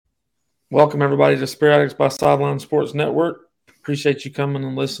Welcome, everybody, to Spirit Addicts by Sideline Sports Network. Appreciate you coming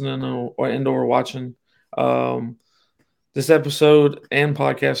and listening or watching. Um, this episode and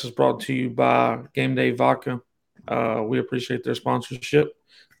podcast is brought to you by Game Day Vodka. We appreciate their sponsorship.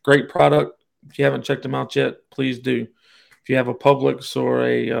 Great product. If you haven't checked them out yet, please do. If you have a Publix or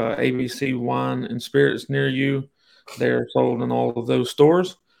a ABC wine and spirits near you, they're sold in all of those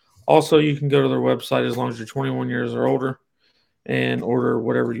stores. Also, you can go to their website as long as you're 21 years or older and order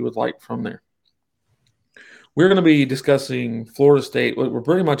whatever you would like from there. We're going to be discussing Florida State. We're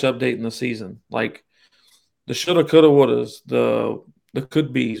pretty much updating the season, like the shoulda, coulda, wouldas, the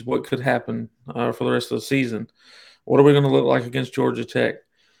could be's, what could happen for the rest of the season. What are we going to look like against Georgia Tech?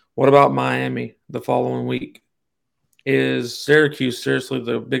 What about Miami the following week? Is Syracuse seriously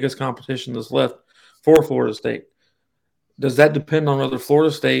the biggest competition that's left for Florida State? Does that depend on whether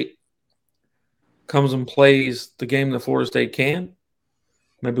Florida State comes and plays the game that Florida State can?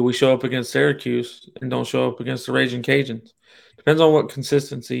 Maybe we show up against Syracuse and don't show up against the Raging Cajuns. Depends on what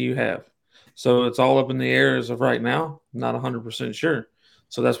consistency you have. So it's all up in the air as of right now. I'm not 100% sure.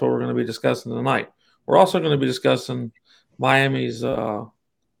 So that's what we're going to be discussing tonight. We're also going to be discussing Miami's their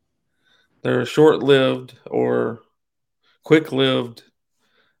short-lived or quick-lived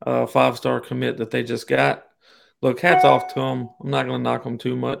five-star commit that they just got. Look, hats off to them. I'm not going to knock them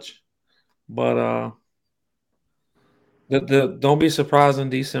too much, but don't be surprised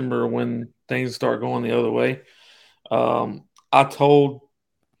in December when things start going the other way. I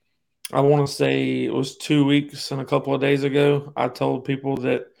want to say it was 2 weeks and a couple of days ago, I told people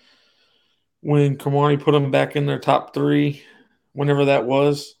that when Kamari put him back in their top three, whenever that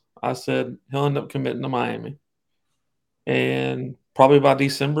was, I said he'll end up committing to Miami. And probably by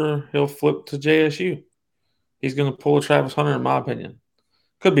December, he'll flip to JSU. He's going to pull a Travis Hunter, in my opinion.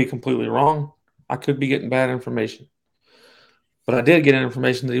 Could be completely wrong. I could be getting bad information. But I did get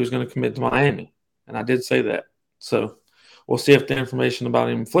information that he was going to commit to Miami, and I did say that. So we'll see if the information about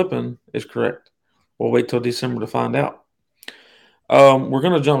him flipping is correct. We'll wait till December to find out. We're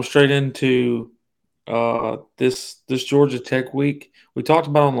going to jump straight into this Georgia Tech week. We talked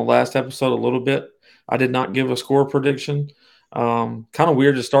about it on the last episode a little bit. I did not give a score prediction. Kind of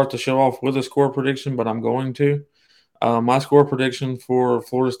weird to start the show off with a score prediction, but I'm going to. My score prediction for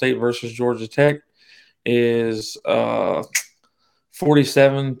Florida State versus Georgia Tech is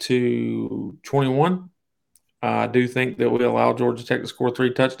 47-21. I do think that we allow Georgia Tech to score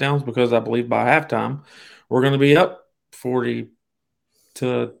 3 touchdowns because I believe by halftime we're going to be up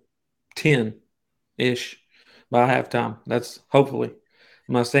 40-10-ish by halftime. That's hopefully.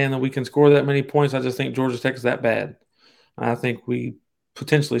 I'm not saying that we can score that many points. I just think Georgia Tech is that bad. I think we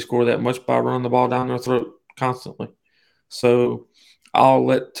potentially score that much by running the ball down their throat constantly. So I'll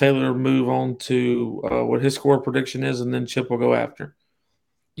let Taylor move on to what his score prediction is, and then Chip will go after.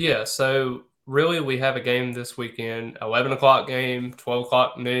 Yeah, so really we have a game this weekend, 11 o'clock game, 12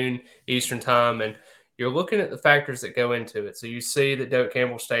 o'clock noon Eastern time, and you're looking at the factors that go into it. So you see that Doak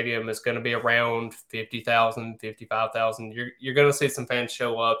Campbell Stadium is going to be around 50,000, 55,000. You're going to see some fans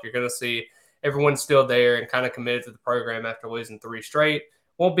show up. You're going to see everyone still there and kind of committed to the program after losing 3 straight.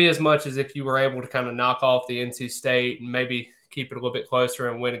 Won't be as much as if you were able to kind of knock off the NC State and maybe keep it a little bit closer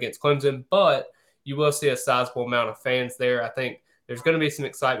and win against Clemson, but you will see a sizable amount of fans there. I think there's going to be some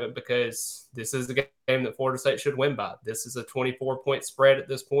excitement because this is the game that Florida State should win by. This is a 24-point spread at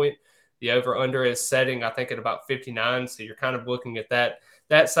this point. The over-under is setting, I think, at about 59, so you're kind of looking at that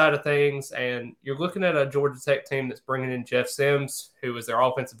side of things, and you're looking at a Georgia Tech team that's bringing in Jeff Sims, who is their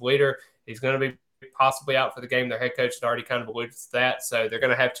offensive leader. He's going to be possibly out for the game. Their head coach had already kind of alluded to that, so they're going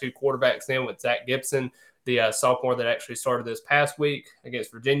to have 2 quarterbacks in with Zach Gibson, the sophomore that actually started this past week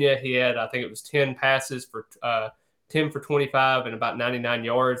against Virginia. He had, I think it was 10 passes for 10 for 25 and about 99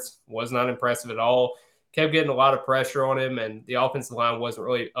 yards. Was not impressive at all. Kept getting a lot of pressure on him, and the offensive line wasn't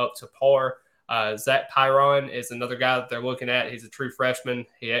really up to par. Zach Pyron is another guy that they're looking at. He's a true freshman.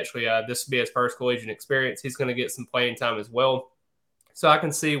 He actually, this will be his first collegiate experience. He's going to get some playing time as well. So I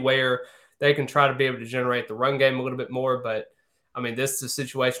can see where they can try to be able to generate the run game a little bit more, but I mean, this is a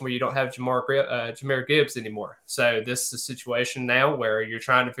situation where you don't have Jahmyr Gibbs anymore. So this is a situation now where you're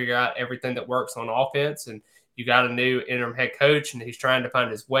trying to figure out everything that works on offense, and you got a new interim head coach, and he's trying to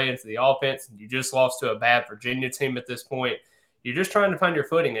find his way into the offense, and you just lost to a bad Virginia team at this point. You're just trying to find your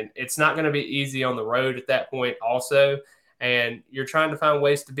footing, and it's not going to be easy on the road at that point also, and you're trying to find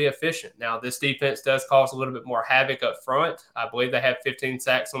ways to be efficient. Now, this defense does cause a little bit more havoc up front. I believe they have 15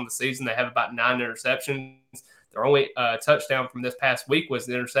 sacks on the season. They have about 9 interceptions. Their only touchdown from this past week was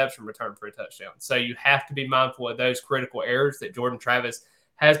the interception return for a touchdown. So you have to be mindful of those critical errors that Jordan Travis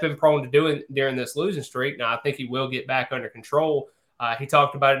has been prone to doing during this losing streak. Now, I think he will get back under control He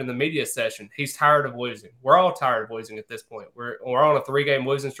talked about it in the media session. He's tired of losing. We're all tired of losing at this point. We're on a 3-game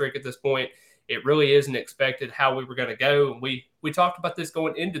losing streak at this point. It really isn't expected how we were going to go. And we talked about this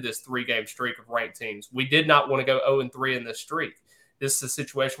going into this 3-game streak of ranked teams. We did not want to go 0-3 in this streak. This is a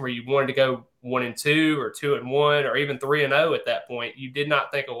situation where you wanted to go 1-2 or 2-1 or even 3-0 at that point. You did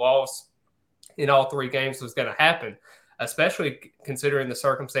not think a loss in all 3 games was going to happen, especially considering the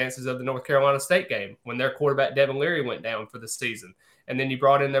circumstances of the North Carolina State game when their quarterback Devin Leary went down for the season. And then you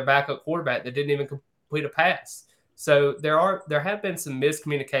brought in their backup quarterback that didn't even complete a pass. So there have been some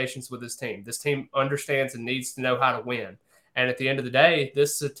miscommunications with this team. This team understands and needs to know how to win. And at the end of the day,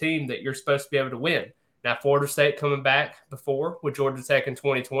 this is a team that you're supposed to be able to win. Now, Florida State coming back before with Georgia Tech in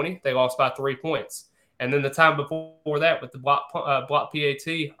 2020, they lost by 3 points. And then the time before that with the block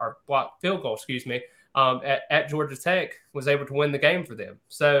PAT or block field goal, at Georgia Tech was able to win the game for them.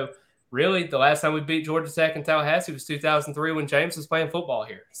 So really the last time we beat Georgia Tech in Tallahassee was 2003 when James was playing football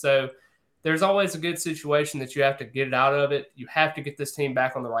here. So there's always a good situation that you have to get it out of it. You have to get this team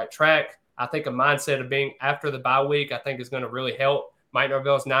back on the right track. I think a mindset of being after the bye week, I think is going to really help. Mike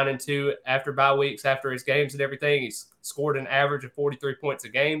Norvell's 9-2 after bye weeks, after his games and everything. He's scored an average of 43 points a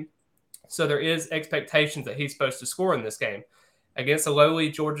game. So there is expectations that he's supposed to score in this game. Against a lowly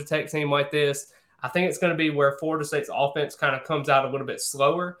Georgia Tech team like this, I think it's going to be where Florida State's offense kind of comes out a little bit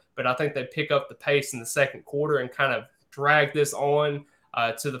slower, but I think they pick up the pace in the second quarter and kind of drag this on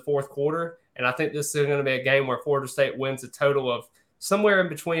to the fourth quarter. And I think this is going to be a game where Florida State wins a total of somewhere in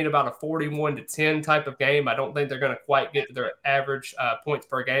between about a 41-10 type of game. I don't think they're going to quite get to their average points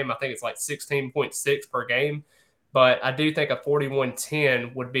per game. I think it's like 16.6 per game. But I do think a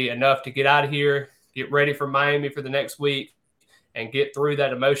 41-10 would be enough to get out of here, get ready for Miami for the next week, and get through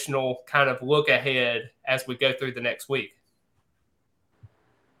that emotional kind of look ahead as we go through the next week.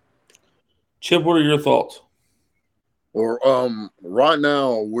 Chip, what are your thoughts? Well, right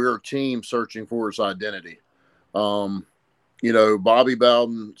now we're a team searching for its identity. Bobby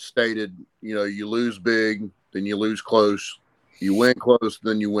Bowden stated, you lose big, then you lose close. You win close,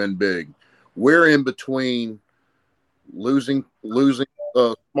 then you win big. We're in between losing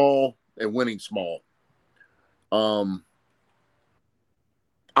small and winning small. I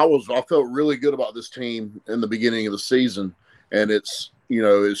felt really good about this team in the beginning of the season, and it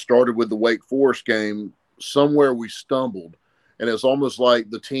started with the Wake Forest game. Somewhere we stumbled, and it's almost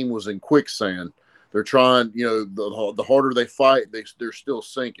like the team was in quicksand. They're trying, the harder they fight, they're still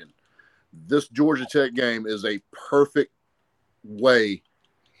sinking. This Georgia Tech game is a perfect way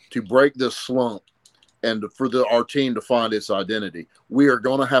to break this slump and for our team to find its identity. We are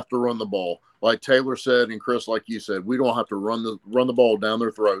going to have to run the ball. Like Taylor said, and Chris, like you said, we don't have to run the ball down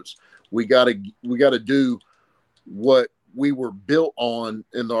their throats. We got to do what we were built on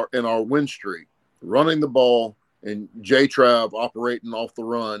in our win streak. Running the ball and J-Trav operating off the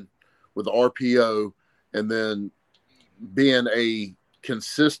run with the RPO, and then being a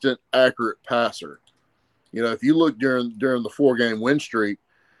consistent, accurate passer. If you look during the 4-game win streak,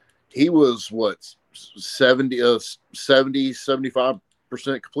 he was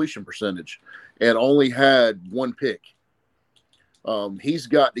 75% completion percentage and only had 1 pick. He's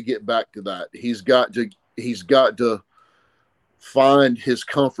got to get back to that. He's got to find his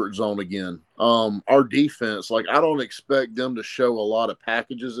comfort zone again. Our defense, I don't expect them to show a lot of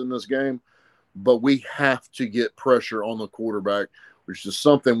packages in this game, but we have to get pressure on the quarterback, which is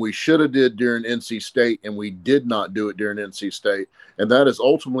something we should have did during NC State, and we did not do it during NC State. And that is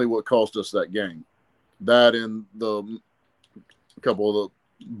ultimately what cost us that game. That and a couple of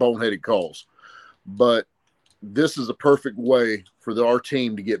the boneheaded calls. But this is a perfect way for our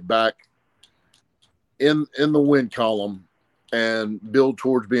team to get back in the win column and build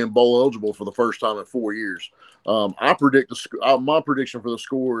towards being bowl eligible for the first time in 4 years. I predict my prediction for the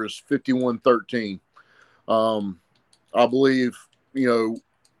score is 51-13. I believe,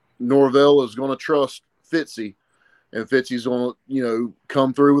 Norvell is going to trust Fitzy, and Fitzy's going to,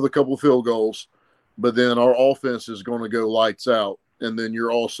 come through with a couple of field goals, but then our offense is going to go lights out. And then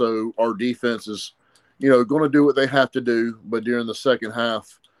our defense is, going to do what they have to do. But during the second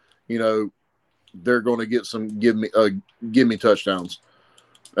half, they're going to get some give me touchdowns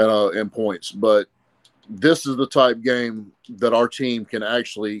and points. But this is the type game that our team can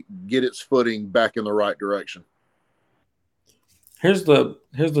actually get its footing back in the right direction. Here's the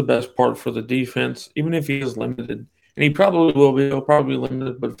best part for the defense. Even if he is limited, and he probably will be, he'll probably be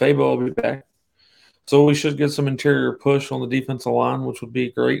limited, but Fabo will be back. So we should get some interior push on the defensive line, which would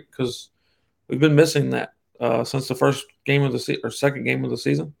be great because we've been missing that since the first game of the second game of the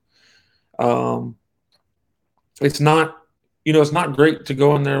season. It's not great to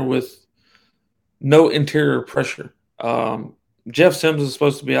go in there with no interior pressure. Jeff Sims is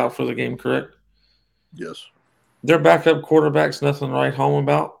supposed to be out for the game, correct? Yes. Their backup quarterback's nothing to write home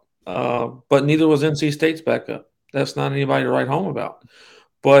about, but neither was NC State's backup. That's not anybody to write home about.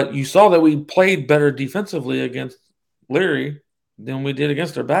 But you saw that we played better defensively against Leary than we did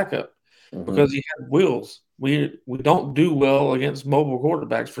against their backup because he had wheels. We don't do well against mobile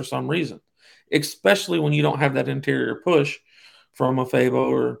quarterbacks for some reason, especially when you don't have that interior push from a Fabo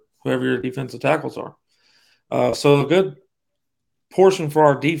or whoever your defensive tackles are. So a good portion for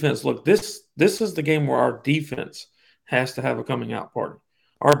our defense. Look, this is the game where our defense has to have a coming out party.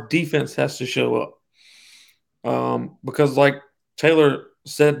 Our defense has to show up because, like Taylor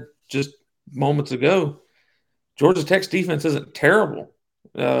said just moments ago, Georgia Tech's defense isn't terrible.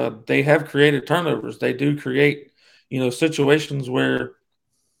 They have created turnovers. They do create, situations where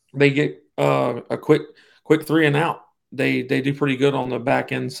they get a quick 3 and out. They do pretty good on the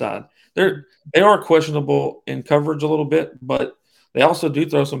back end side. They are questionable in coverage a little bit, but they also do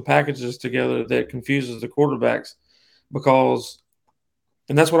throw some packages together that confuses the quarterbacks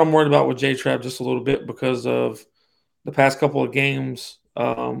and that's what I'm worried about with J-Trap just a little bit because of the past couple of games.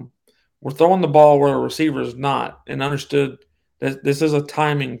 We're throwing the ball where a receiver is not, and understood that this is a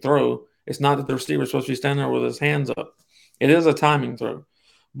timing throw. It's not that the receiver is supposed to be standing there with his hands up. It is a timing throw.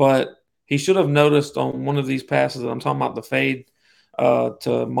 But he should have noticed on one of these passes that I'm talking about, the fade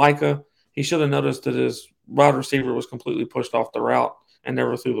to Micah, he should have noticed that his wide receiver was completely pushed off the route and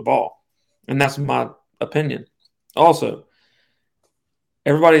never threw the ball. And that's my opinion. Also,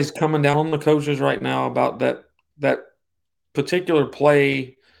 everybody's coming down on the coaches right now about that particular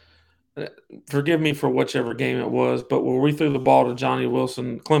play. Forgive me for whichever game it was, but where we threw the ball to Johnny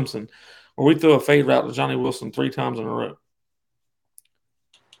Wilson, Clemson, where we threw a fade route to Johnny Wilson 3 times in a row.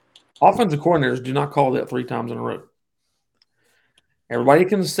 Offensive coordinators do not call that 3 times in a row. Everybody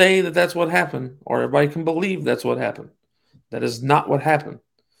can say that that's what happened, or everybody can believe that's what happened. That is not what happened.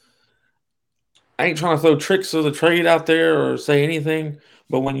 I ain't trying to throw tricks of the trade out there or say anything,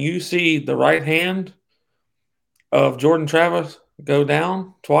 but when you see the right hand of Jordan Travis go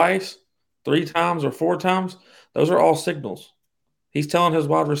down twice, 3 times, or 4 times, those are all signals. He's telling his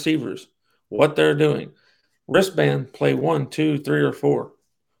wide receivers what they're doing. Wristband, play 1, 2, 3, or 4.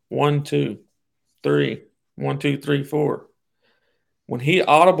 1, 2, 3. 1, 2, 3, 4. When he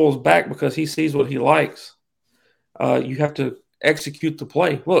audibles back because he sees what he likes, you have to execute the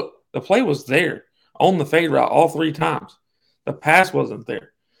play. Look, the play was there on the fade route all 3 times. The pass wasn't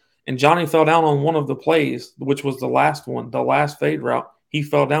there. And Johnny fell down on one of the plays, which was the last one, the last fade route. He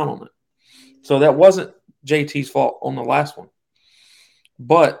fell down on it. So that wasn't JT's fault on the last one.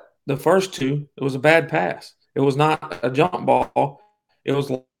 But the first 2, it was a bad pass. It was not a jump ball. It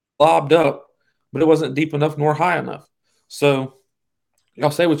was lobbed up, but it wasn't deep enough nor high enough. So y'all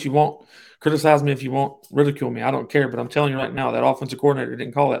say what you want. Criticize me if you want. Ridicule me. I don't care. But I'm telling you right now, that offensive coordinator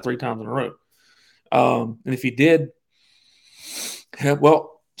didn't call that 3 times in a row. And if he did,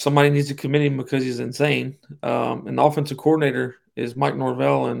 well, somebody needs to commit him because he's insane. And the offensive coordinator is Mike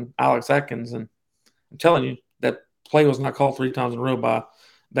Norvell and Alex Atkins. And I'm telling you, that play was not called 3 times in a row by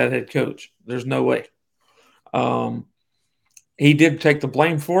that head coach. There's no way. He did take the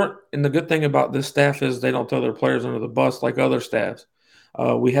blame for it. And the good thing about this staff is they don't throw their players under the bus like other staffs.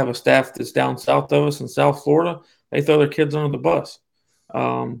 We have a staff that's down south of us in South Florida. They throw their kids under the bus.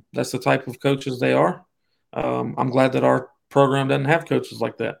 That's the type of coaches they are. I'm glad that our program doesn't have coaches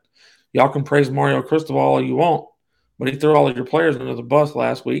like that. Y'all can praise Mario Cristobal all you want, but he threw all of your players under the bus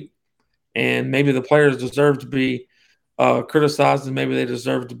last week. And maybe the players deserve to be criticized, and maybe they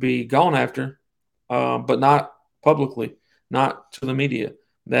deserve to be gone after, but not publicly, not to the media.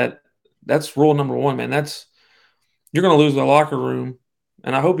 That's rule number 1, man. You're going to lose the locker room,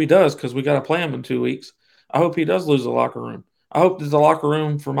 and I hope he does because we got to play him in 2 weeks. I hope he does lose the locker room. I hope that the locker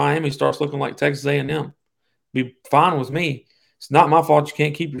room for Miami starts looking like Texas A&M. Be fine with me. It's not my fault you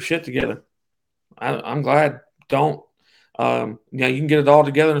can't keep your shit together. I'm glad. Don't. You can get it all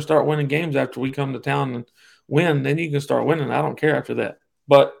together and start winning games after we come to town and win. Then you can start winning. I don't care after that.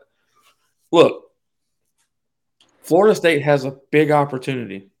 But look, Florida State has a big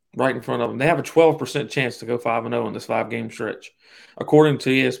opportunity right in front of them. They have a 12% chance to go 5-0 in this 5-game stretch, according to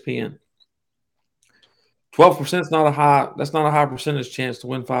ESPN. 12% is not a high. That's not a high percentage chance to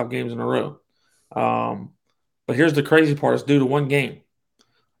win 5 games in a row. But here's the crazy part: it's due to 1 game.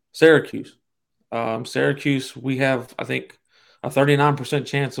 Syracuse. Syracuse, we have, I think, a 39%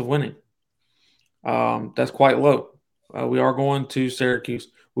 chance of winning. That's quite low. We are going to Syracuse.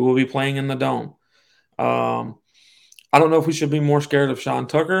 We will be playing in the Dome. I don't know if we should be more scared of Sean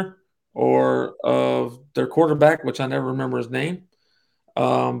Tucker or of their quarterback, which I never remember his name.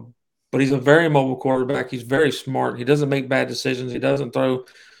 but he's a very mobile quarterback. He's very smart. He doesn't make bad decisions. He doesn't throw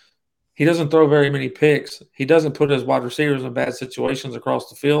very many picks. He doesn't put his wide receivers in bad situations across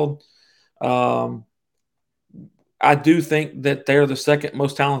the field. I do think that they're the second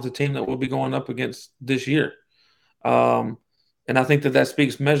most talented team that we'll be going up against this year. And I think that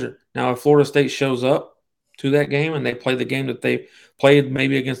speaks measure. Now, if Florida State shows up to that game and they play the game that they played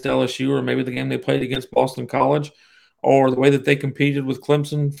maybe against LSU, or maybe the game they played against Boston College, or the way that they competed with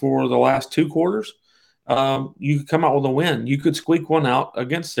Clemson for the last 2 quarters, you could come out with a win. You could squeak one out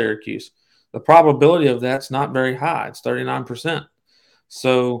against Syracuse. The probability of that's not very high. It's 39%.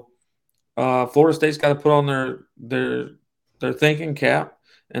 So Florida State's got to put on their thinking cap,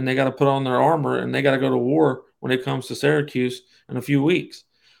 and they got to put on their armor, and they got to go to war when it comes to Syracuse in a few weeks.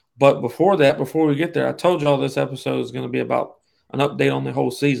 But before we get there, I told y'all this episode is going to be about an update on the whole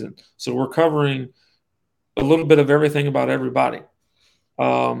season. So we're covering a little bit of everything about everybody.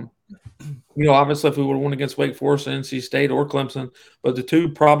 Obviously, if we would have won against Wake Forest, NC State, or Clemson, but the 2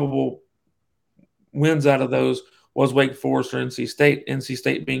 probable wins out of those was Wake Forest or NC State. NC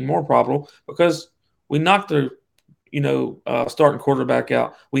State being more probable because we knocked their starting quarterback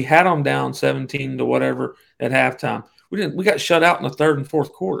out. We had them down 17 to whatever at halftime. We got shut out in the 3rd and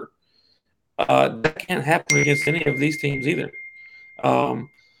 4th quarter. That can't happen against any of these teams either.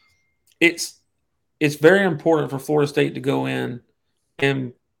 It's very important for Florida State to go in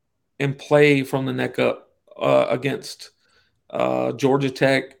and play from the neck up against Georgia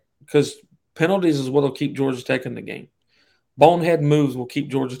Tech, because penalties is what will keep Georgia Tech in the game. Bonehead moves will keep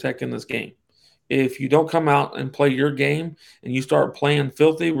Georgia Tech in this game. If you don't come out and play your game and you start playing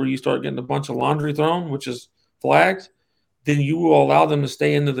filthy, where you start getting a bunch of laundry thrown, which is flags, then you will allow them to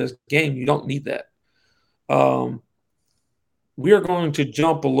stay into this game. You don't need that. We are going to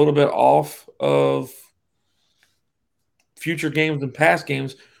jump a little bit off of future games and past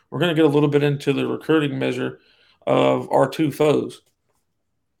games. We're going to get a little bit into the recruiting measure of our 2 foes.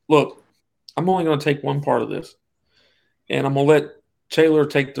 Look, I'm only going to take one part of this, and I'm going to let Taylor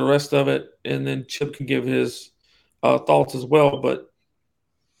take the rest of it, and then Chip can give his thoughts as well. But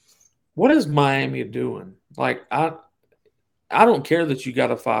what is Miami doing? Like, I don't care that you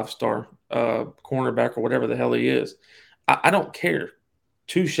got a 5-star cornerback or whatever the hell he is. I don't care.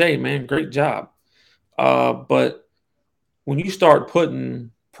 Touche, man. Great job. But when you start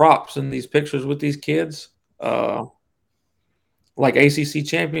putting props in these pictures with these kids, like ACC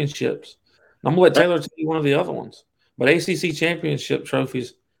championships, and I'm going to let Taylor tell you one of the other ones, but ACC championship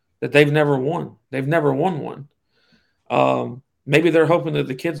trophies that they've never won. They've never won one. Maybe they're hoping that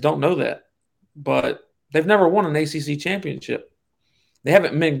the kids don't know that, but they've never won an ACC championship. They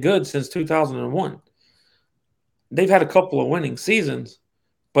haven't been good since 2001. They've had a couple of winning seasons,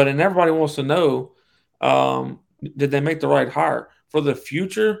 but and everybody wants to know, did they make the right hire? For the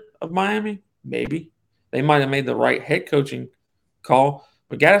future of Miami, maybe. They might have made the right head coaching call,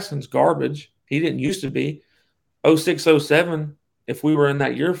 but Gaddison's garbage. He didn't used to be. 06, 07, if we were in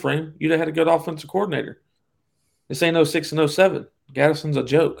that year frame, you'd have had a good offensive coordinator. This ain't 06 and 07. Gaddison's a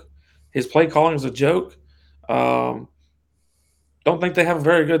joke. His play calling is a joke. Don't think they have a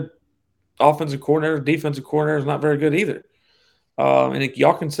very good offensive coordinator. Defensive coordinator is not very good either. And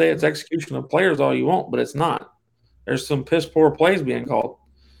y'all can say it's execution of players all you want, but it's not. There's some piss poor plays being called.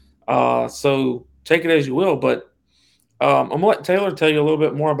 So take it as you will. But I'm going to let Taylor tell you a little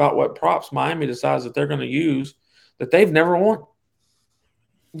bit more about what props Miami decides that they're going to use that they've never won.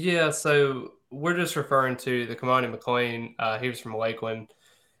 Yeah, so we're just referring to the Kamani McLean. He was from Lakeland.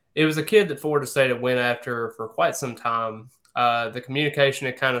 It was a kid that Florida State had went after for quite some time. The communication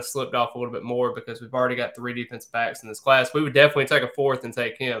had kind of slipped off a little bit more because we've already got 3 defensive backs in this class. We would definitely take a 4th and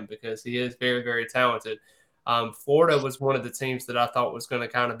take him because he is very, very talented. Florida was one of the teams that I thought was going to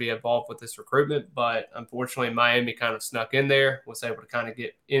kind of be involved with this recruitment, but unfortunately Miami kind of snuck in there, was able to kind of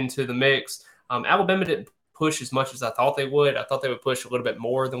get into the mix. Alabama didn't push as much as I thought they would. I thought they would push a little bit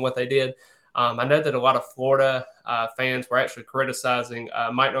more than what they did. I know that a lot of Florida fans were actually criticizing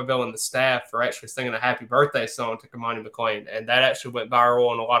Mike Norvell and the staff for actually singing a happy birthday song to Kamani McLean, and that actually went viral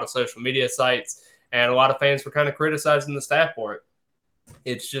on a lot of social media sites, and a lot of fans were kind of criticizing the staff for it.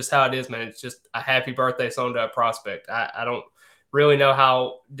 It's just how it is, man. It's just a happy birthday song to a prospect. I don't really know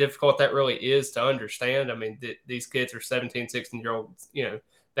how difficult that really is to understand. I mean, these kids are 17, 16-year-olds,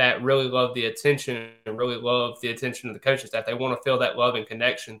 that really love the attention and really love the attention of the coaching staff. They want to feel that love and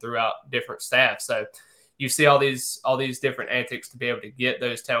connection throughout different staff. So you see all these different antics to be able to get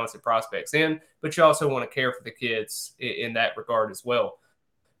those talented prospects in, but you also want to care for the kids in that regard as well.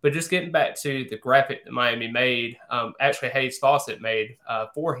 But just getting back to the graphic that Miami made, actually Hayes Fawcett made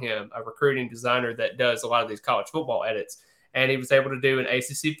for him, a recruiting designer that does a lot of these college football edits. and he was able to do an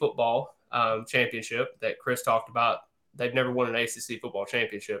ACC football championship that Chris talked about. They've never won an ACC football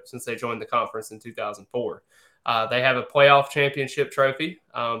championship since they joined the conference in 2004. They have a playoff championship trophy.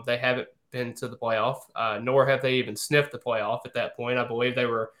 They haven't been to the playoff, nor have they even sniffed the playoff at that point. I believe they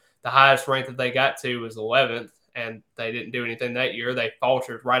were the highest rank that they got to was 11th, and they didn't do anything that year. They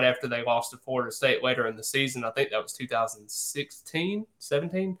faltered right after they lost to Florida State later in the season. I think that was 2016,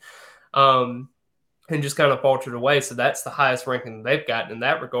 17. And just kind of faltered away. So that's the highest ranking they've gotten in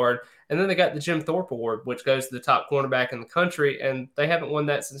that regard. And then they got the Jim Thorpe Award, which goes to the top cornerback in the country, and they haven't won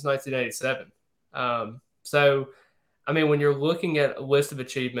that since 1987. So, I mean, when you're looking at a list of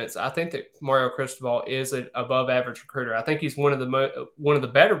achievements, I think that Mario Cristobal is an above-average recruiter. I think he's one of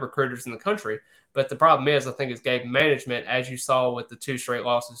the better recruiters in the country. But the problem is, I think, his game management, as you saw with the 2 straight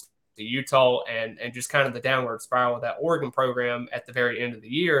losses to Utah and just kind of the downward spiral of that Oregon program at the very end of the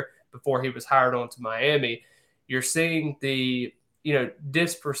year before he was hired on to Miami, you're seeing the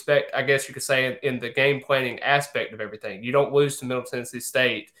disrespect, I guess you could say, in the game planning aspect of everything. You don't lose to Middle Tennessee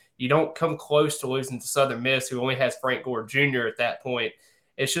State. You don't come close to losing to Southern Miss, who only has Frank Gore Jr. at that point.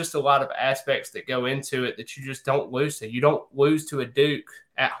 It's just a lot of aspects that go into it that you just don't lose to. You don't lose to a Duke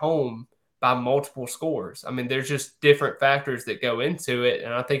at home by multiple scores. I mean, there's just different factors that go into it,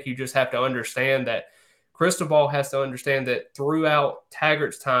 and I think you just have to understand that Cristobal has to understand that throughout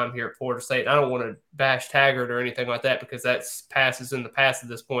Taggart's time here at Florida State, and I don't want to bash Taggart or anything like that because that's passes in the past at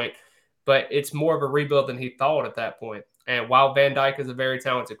this point, but it's more of a rebuild than he thought at that point. And while Van Dyke is a very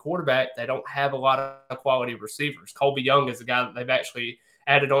talented quarterback, they don't have a lot of quality receivers. Colby Young is a guy that they've actually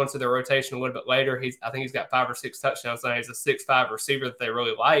added on to their rotation a little bit later. I think he's got 5 or 6 touchdowns now. He's a 6'5" receiver that they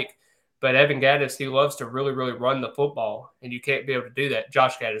really like. But Evan Gaddis, he loves to really, really run the football, and you can't be able to do that.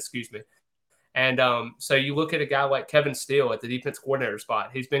 Josh Gaddis, excuse me. And so you look at a guy like Kevin Steele at the defense coordinator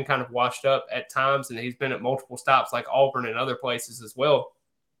spot. He's been kind of washed up at times, and he's been at multiple stops like Auburn and other places as well.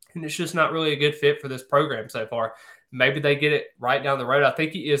 And it's just not really a good fit for this program so far. Maybe they get it right down the road. I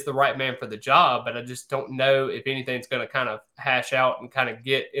think he is the right man for the job, but I just don't know if anything's going to kind of hash out and kind of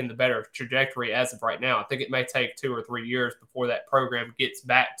get in the better trajectory as of right now. I think it may take 2 or 3 years before that program gets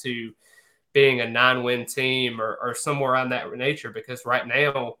back to being a 9-win team or somewhere around that nature, because right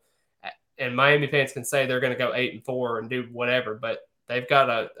now, and Miami fans can say they're going to go 8-4 and do whatever, but they've got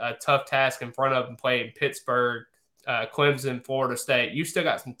a tough task in front of them playing Pittsburgh, Clemson, Florida State. You still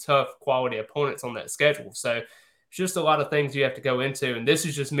got some tough quality opponents on that schedule. So it's just a lot of things you have to go into. And this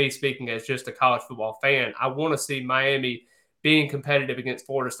is just me speaking as just a college football fan. I want to see Miami being competitive against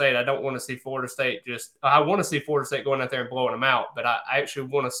Florida State. I don't want to see Florida State I want to see Florida State going out there and blowing them out, but I actually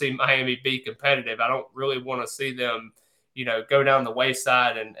want to see Miami be competitive. I don't really want to see them go down the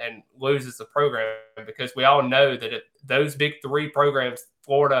wayside and lose as a program, because we all know that if those big 3 programs,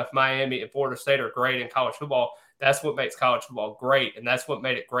 Florida, Miami, and Florida State, are great in college football, that's what makes college football great, and that's what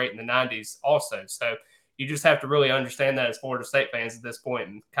made it great in the 90s also. So you just have to really understand that as Florida State fans at this point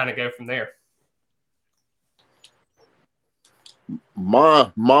and kind of go from there. My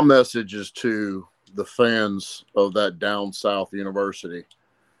message is to the fans of that down south university.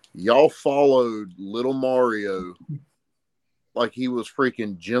 Y'all followed little Mario like he was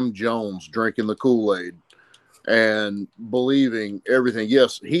freaking Jim Jones drinking the Kool-Aid and believing everything.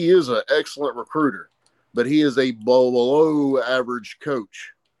 Yes, he is an excellent recruiter, but he is a below average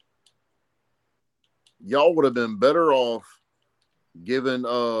coach. Y'all would have been better off giving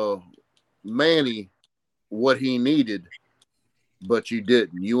Manny what he needed, but you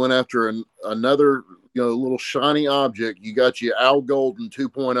didn't. You went after another little shiny object. You got you Al Golden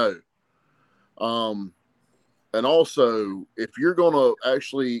 2.0. And also, if you're going to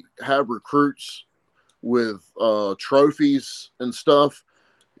actually have recruits with trophies and stuff,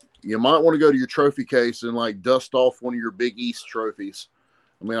 you might want to go to your trophy case and like dust off one of your Big East trophies.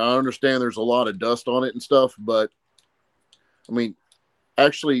 I mean, I understand there's a lot of dust on it and stuff, but I mean,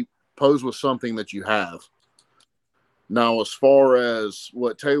 actually pose with something that you have. Now, as far as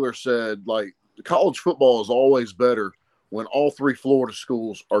what Taylor said, like college football is always better when all 3 Florida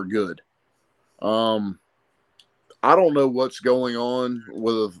schools are good. I don't know what's going on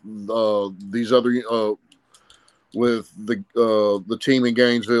with these other with the team in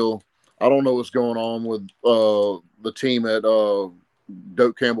Gainesville. I don't know what's going on with the team at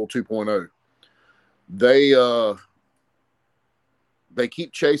Doak Campbell 2.0. They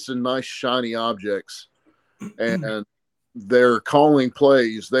keep chasing nice shiny objects, and they're calling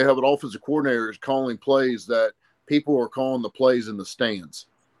plays. They have an offensive coordinator calling plays that people are calling the plays in the stands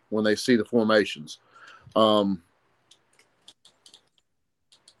when they see the formations.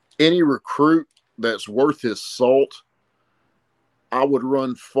 Any recruit that's worth his salt, I would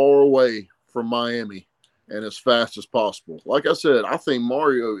run far away from Miami and as fast as possible. Like I said, I think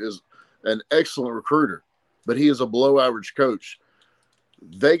Mario is an excellent recruiter, but he is a below average coach.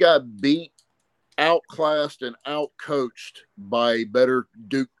 They got beat, outclassed, and outcoached by a better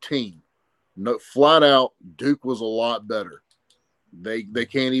Duke team. No, flat out, Duke was a lot better. They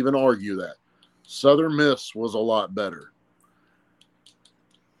can't even argue that. Southern Miss was a lot better.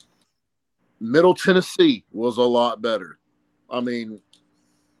 Middle Tennessee was a lot better. I mean,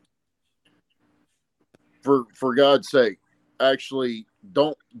 for God's sake, actually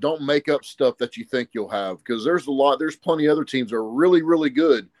don't make up stuff that you think you'll have, because there's plenty of other teams that are really, really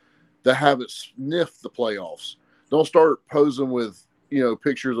good that haven't sniffed the playoffs. Don't start posing with,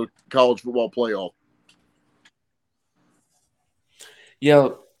 pictures of college football playoff. Yeah,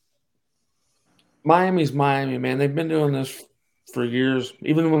 Miami's Miami, man. They've been doing this for years.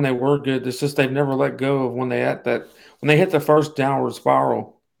 Even when they were good, it's just they've never let go of when they hit the first downward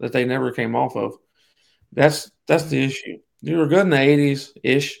spiral that they never came off of. That's the issue. You were good in the 80s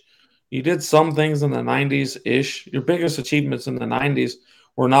ish. You did some things in the 90s ish. Your biggest achievements in the 90s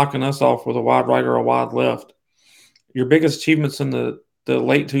were knocking us off with a wide right or a wide left. Your biggest achievements in the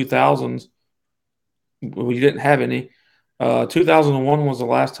late 2000s, well, you didn't have any. 2001 was the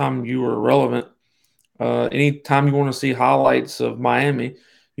last time you were relevant. Anytime you want to see highlights of Miami,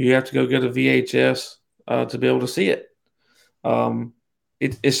 you have to go get a VHS to be able to see it.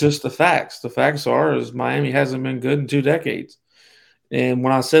 It's just the facts. The facts is Miami hasn't been good in 2 decades. And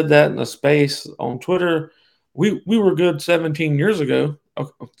when I said that in a space on Twitter, we were good 17 years ago.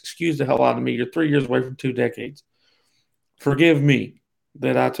 Oh, excuse the hell out of me. You're 3 years away from 2 decades. Forgive me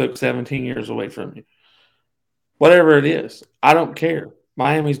that I took 17 years away from you. Whatever it is, I don't care.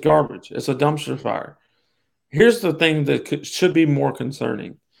 Miami's garbage. It's a dumpster fire. Here's the thing that should be more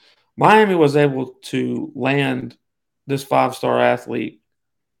concerning. Miami was able to land this 5-star athlete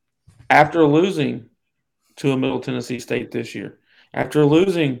after losing to a Middle Tennessee State this year, after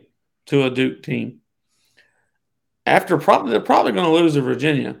losing to a Duke team, they're probably going to lose to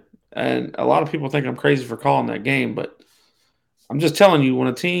Virginia. And a lot of people think I'm crazy for calling that game, but I'm just telling you, when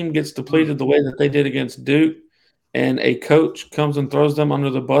a team gets depleted the way that they did against Duke and a coach comes and throws them under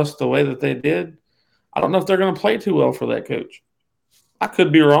the bus the way that they did, I don't know if they're going to play too well for that coach. I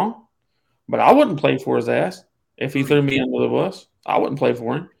could be wrong, but I wouldn't play for his ass if he threw me under the bus. I wouldn't play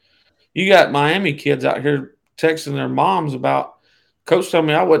for him. You got Miami kids out here texting their moms about, Coach told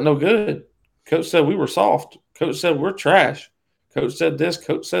me I wasn't no good. Coach said we were soft. Coach said we're trash. Coach said this.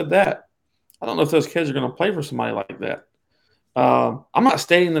 Coach said that. I don't know if those kids are going to play for somebody like that. I'm not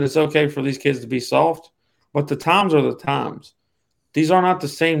stating that it's okay for these kids to be soft, but the times are the times. These are not the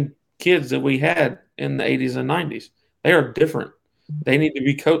same kids that we had in the 80s and 90s. They are different. They need to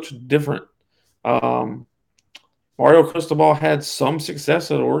be coached different. Mario Cristobal had some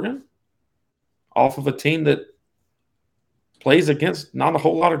success at Oregon off of a team that plays against not a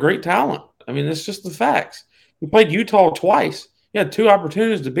whole lot of great talent. I mean, it's just the facts. He played Utah twice. He had 2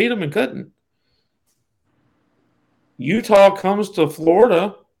 opportunities to beat them and couldn't. Utah comes to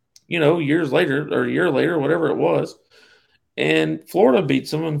Florida, years later or a year later, whatever it was, and Florida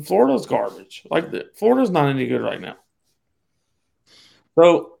beats them, and Florida's garbage. Florida's not any good right now.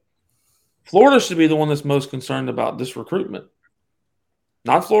 So Florida should be the one that's most concerned about this recruitment.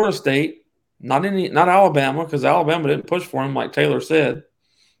 Not Florida State, not Alabama, because Alabama didn't push for him like Taylor said.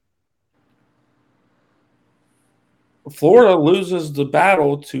 Florida loses the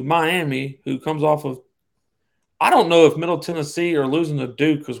battle to Miami, who comes off of – I don't know if Middle Tennessee or losing to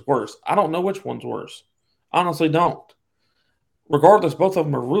Duke is worse. I don't know which one's worse. Honestly, don't. Regardless, both of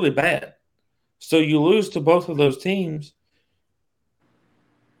them are really bad. So you lose to both of those teams,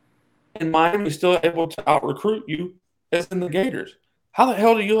 and Miami's still able to out-recruit you as in the Gators. How the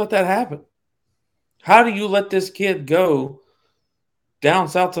hell do you let that happen? How do you let this kid go down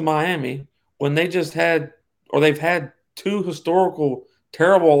south to Miami when they've had 2 historical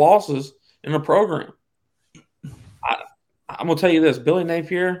terrible losses in the program? I'm going to tell you this. Billy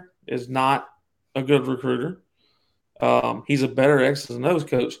Napier is not a good recruiter. He's a better X's and O's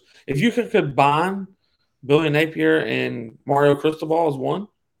coach. If you could combine Billy Napier and Mario Cristobal as one,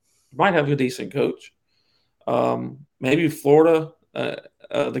 you might have a decent coach. Maybe Florida,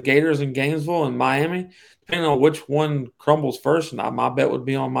 the Gators in Gainesville and Miami, depending on which one crumbles first, and my bet would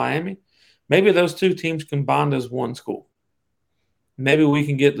be on Miami. Maybe those 2 teams combined as one school. Maybe we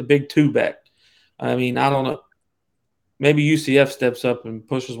can get the big 2 back. I mean, I don't know. Maybe UCF steps up and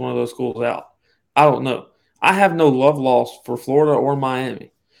pushes one of those schools out. I don't know. I have no love lost for Florida or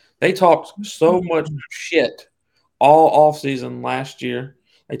Miami. They talked so much shit all offseason last year.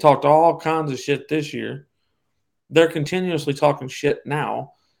 They talked all kinds of shit this year. They're continuously talking shit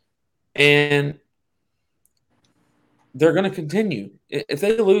now. And they're going to continue. If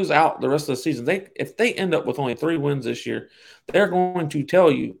they lose out the rest of the season, if they end up with only 3 wins this year, they're going to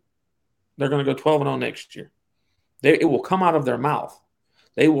tell you they're going to go 12-0 next year. It will come out of their mouth.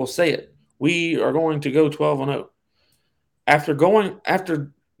 They will say it. We are going to go 12-0.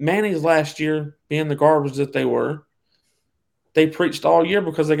 After Manny's last year being the garbage that they were, they preached all year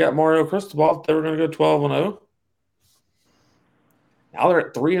because they got Mario Cristobal they were going to go 12-0. Now they're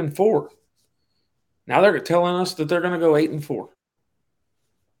at 3-4. Now they're telling us that they're going to go 8-4.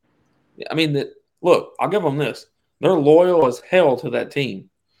 I mean, look, I'll give them this. They're loyal as hell to that team.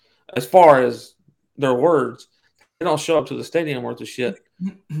 As far as their words, they don't show up to the stadium worth of shit.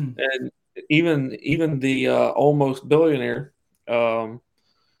 And even the almost billionaire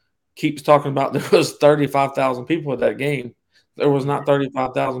keeps talking about there was 35,000 people at that game. There was not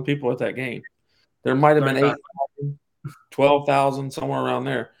 35,000 people at that game. There might have been 8,000, 12,000, somewhere around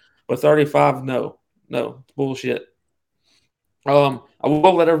there. But 35, no, it's bullshit. I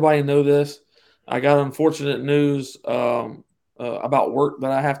will let everybody know this. I got unfortunate news about work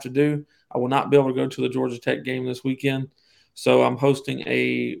that I have to do. I will not be able to go to the Georgia Tech game this weekend. So I'm hosting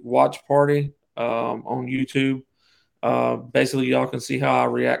a watch party on YouTube. Basically, y'all can see how I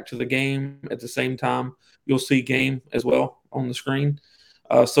react to the game. At the same time, you'll see game as well on the screen.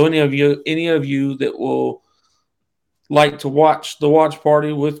 So any of you that will like to watch the watch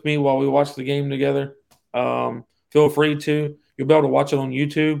party with me while we watch the game together, feel free to. You'll be able to watch it on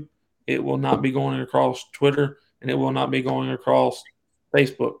YouTube. It will not be going across Twitter, and it will not be going across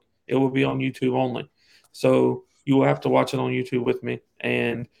Facebook. It will be on YouTube only. So you will have to watch it on YouTube with me,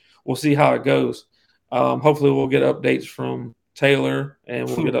 and we'll see how it goes. Hopefully, we'll get updates from Taylor, and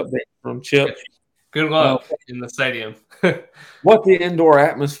we'll get updates from Chip. Good luck in the stadium. What the indoor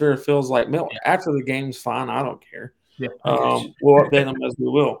atmosphere feels like. After the game's fine. I don't care. Yeah, we'll update them as we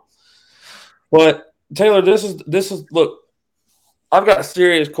will. But Taylor, this is look. I've got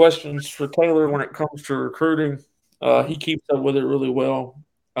serious questions for Taylor when it comes to recruiting. He keeps up with it really well.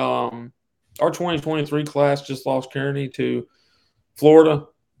 Our 2023 class just lost Kearney to Florida,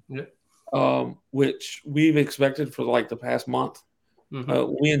 which we've expected for like the past month.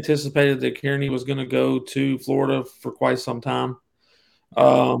 Mm-hmm. We anticipated that Kearney was going to go to Florida for quite some time,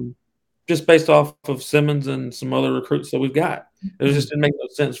 just based off of Simmons and some other recruits that we've got. It just didn't make no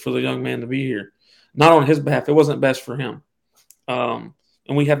sense for the young man to be here. Not on his behalf. It wasn't best for him. And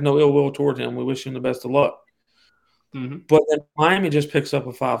we have no ill will toward him. We wish him the best of luck. Mm-hmm. But then Miami just picks up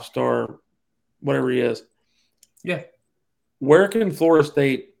a 5-star, whatever he is. Yeah. Where can Florida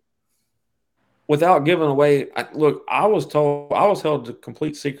State, without giving away, look, I was held to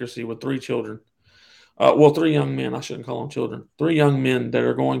complete secrecy with 3 children. 3 young men. I shouldn't call them children. 3 young men that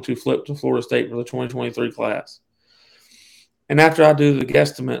are going to flip to Florida State for the 2023 class. And after I do the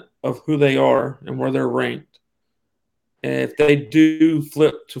guesstimate of who they are and where they're ranked, if they do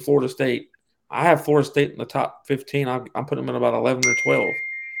flip to Florida State, I have Florida State in the top 15. I'm putting them in about 11 or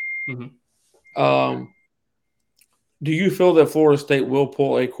 12. Mm-hmm. Do you feel that Florida State will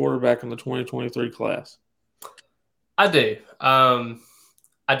pull a quarterback in the 2023 class? I do.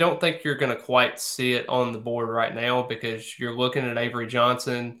 I don't think you're going to quite see it on the board right now because you're looking at Avery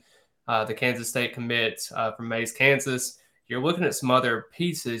Johnson, the Kansas State commit from Mays, Kansas. You're looking at some other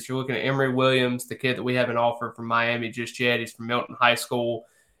pieces. You're looking at Emory Williams, the kid that we haven't offered from Miami just yet. He's from Milton High School.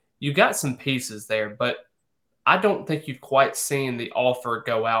 You got some pieces there, but I don't think you've quite seen the offer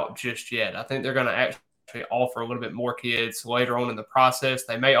go out just yet. I think they're going to actually offer a little bit more kids later on in the process.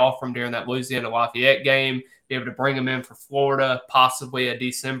 They may offer them during that Louisiana Lafayette game, be able to bring them in for Florida, possibly a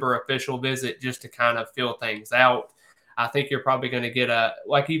December official visit just to kind of fill things out. I think you're probably going to get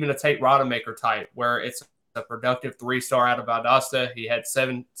even a Tate Rodemaker type where it's a productive 3-star out of Valdosta. He had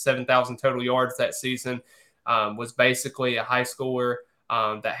 7,000 total yards that season, was basically a high schooler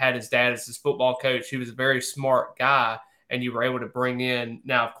that had his dad as his football coach. He was a very smart guy, and you were able to bring in.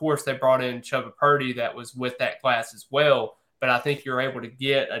 Now, of course, they brought in Chubba Purdy that was with that class as well, but I think you're able to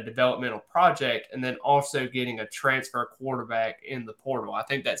get a developmental project and then also getting a transfer quarterback in the portal. I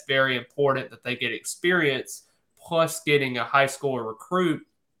think that's very important that they get experience plus getting a high schooler recruit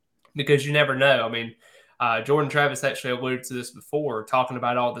because you never know. I mean, Jordan Travis actually alluded to this before, talking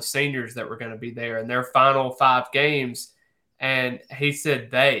about all the seniors that were going to be there in their final 5 games. And he said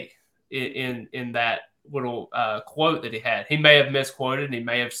they in that little quote that he had. He may have misquoted and he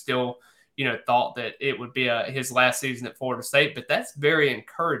may have still, thought that it would be his last season at Florida State, but that's very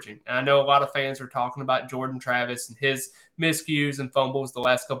encouraging. And I know a lot of fans are talking about Jordan Travis and his miscues and fumbles the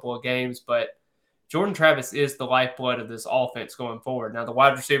last couple of games, but Jordan Travis is the lifeblood of this offense going forward. Now, the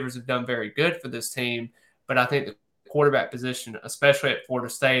wide receivers have done very good for this team, but I think the quarterback position, especially at Florida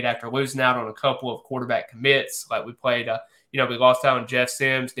State after losing out on a couple of quarterback commits. Like we played, we lost out on Jeff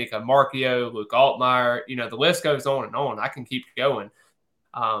Sims, Nico Marchio, Luke Altmaier. The list goes on and on. I can keep going.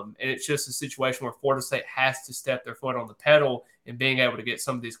 And it's just a situation where Florida State has to step their foot on the pedal in being able to get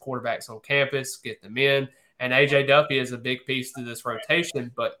some of these quarterbacks on campus, get them in. And A.J. Duffy is a big piece to this rotation,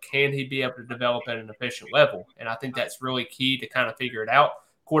 but can he be able to develop at an efficient level? And I think that's really key to kind of figure it out.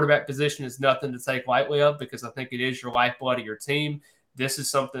 Quarterback position is nothing to take lightly of because I think it is your lifeblood of your team. This is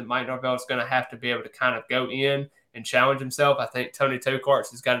something Mike Norvell is going to have to be able to kind of go in and challenge himself. I think Tony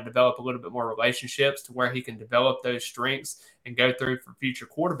Tokarts has got to develop a little bit more relationships to where he can develop those strengths and go through for future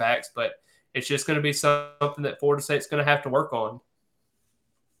quarterbacks. But it's just going to be something that Florida State's going to have to work on.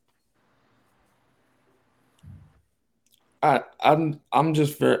 I'm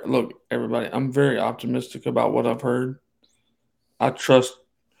just everybody, I'm very optimistic about what I've heard. I trust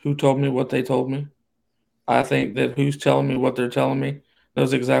who told me what they told me. I think that who's telling me what they're telling me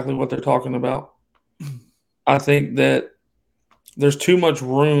knows exactly what they're talking about. I think that there's too much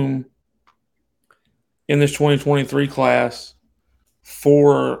room in this 2023 class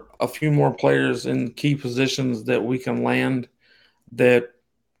for a few more players in key positions that we can land that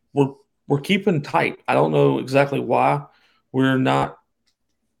we're keeping tight. I don't know exactly why we're not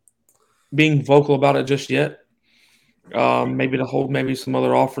being vocal about it just yet. Maybe to hold maybe some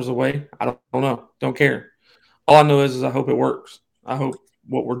other offers away. I don't know. Don't care. All I know is I hope it works. I hope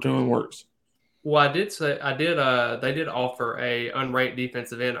what we're doing works. Well, they did offer a unranked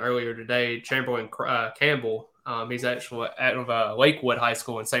defensive end earlier today, Chamberlain Campbell. He's actually out of Lakewood High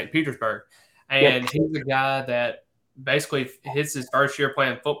School in St. Petersburg. And he's a guy that basically hits his first year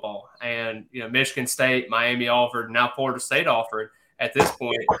playing football. And, Michigan State, Miami offered, now Florida State offered. At this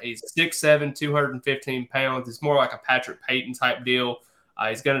point, he's 6'7", 215 pounds. It's more like a Patrick Payton type deal.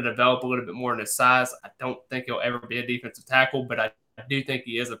 He's going to develop a little bit more in his size. I don't think he'll ever be a defensive tackle, but I do think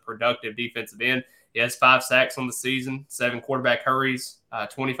he is a productive defensive end. He has 5 sacks on the season, 7 quarterback hurries,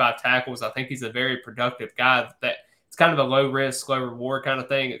 25 tackles. I think he's a very productive guy. That it's kind of a low risk, low reward kind of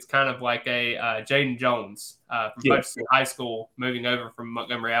thing. It's kind of like a Jaden Jones from Hutchinson High School moving over from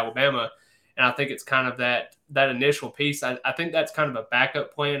Montgomery, Alabama. And I think it's kind of that initial piece. I think that's kind of a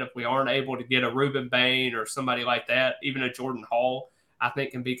backup plan if we aren't able to get a Reuben Bain or somebody like that, even a Jordan Hall. I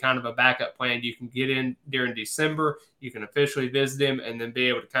think can be kind of a backup plan. You can get in during December, you can officially visit him, and then be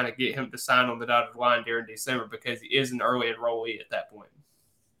able to kind of get him to sign on the dotted line during December because he is an early enrollee at that point.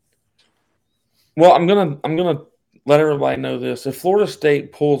 Well, I'm gonna let everybody know this. If Florida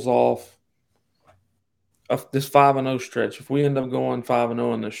State pulls off this 5-0 stretch, if we end up going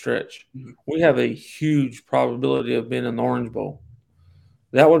 5-0 in this stretch, we have a huge probability of being in the Orange Bowl.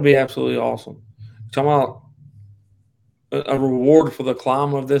 That would be absolutely awesome. Talking about a reward for the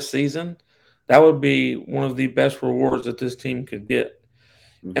climb of this season, that would be one of the best rewards that this team could get.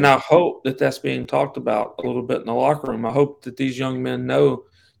 Mm-hmm. And I hope that that's being talked about a little bit in the locker room. I hope that these young men know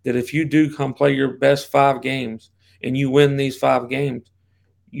that if you do come play your best 5 games and you win these 5 games,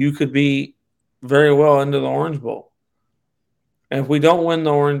 you could be very well into the Orange Bowl. And if we don't win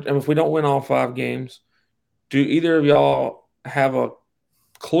if we don't win all 5 games, do either of y'all have a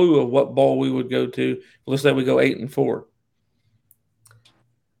clue of what bowl we would go to? Let's say we go 8-4.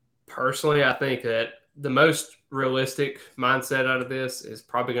 Personally, I think that the most realistic mindset out of this is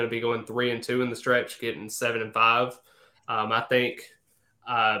probably going to be going 3-2 in the stretch, getting 7-5. I think,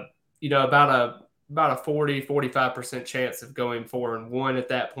 about a 40-45% chance of going 4-1 at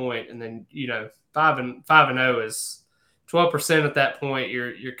that point, and then 5-0 is 12% at that point.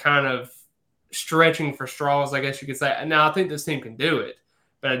 You're kind of stretching for straws, I guess you could say. Now, I think this team can do it,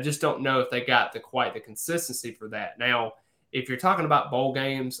 but I just don't know if they got quite the consistency for that. Now, if you're talking about bowl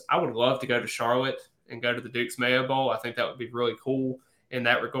games, I would love to go to Charlotte and go to the Duke's Mayo Bowl. I think that would be really cool in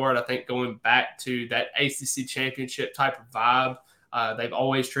that regard. I think going back to that ACC championship type of vibe, they've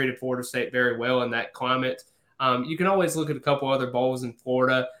always treated Florida State very well in that climate. You can always look at a couple other bowls in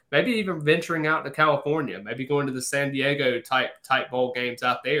Florida, maybe even venturing out to California, maybe going to the San Diego type bowl games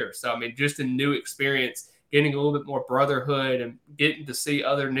out there. So, just a new experience, getting a little bit more brotherhood and getting to see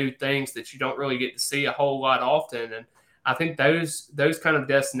other new things that you don't really get to see a whole lot often. And I think those kind of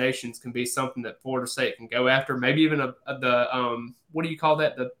destinations can be something that Florida State can go after. Maybe even what do you call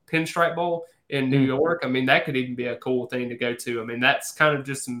that? The Pinstripe Bowl in New York. That could even be a cool thing to go to. That's kind of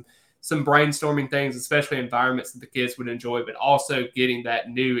just some brainstorming things, especially environments that the kids would enjoy, but also getting that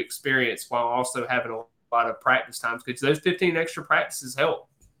new experience while also having a lot of practice times because those 15 extra practices help.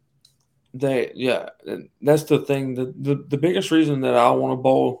 That's the thing. The biggest reason that I want to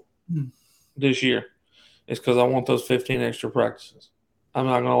bowl this year is because I want those 15 extra practices. I'm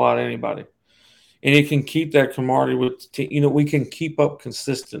not going to lie to anybody. and it can keep that camaraderie with we can keep up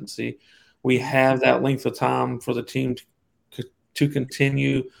consistency. We have that length of time for the team to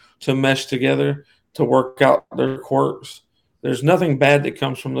continue to mesh together, to work out their quirks. There's nothing bad that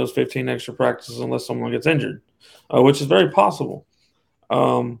comes from those 15 extra practices unless someone gets injured, which is very possible.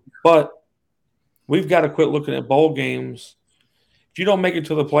 But we've got to quit looking at bowl games. If you don't make it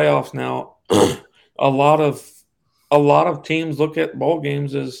to the playoffs now, a lot of teams look at bowl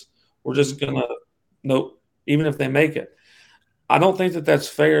games as we're just gonna nope, even if they make it. I don't think that that's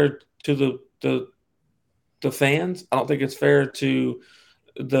fair to the fans. I don't think it's fair to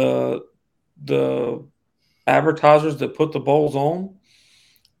the advertisers that put the bowls on.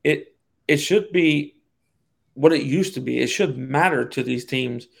 It should be what it used to be. It should matter to these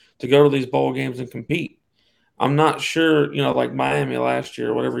teams to go to these bowl games and compete. I'm not sure, like Miami last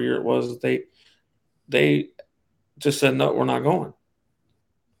year, whatever year it was, they just said no, we're not going.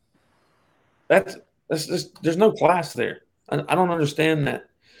 That's just there's no class there. I don't understand that.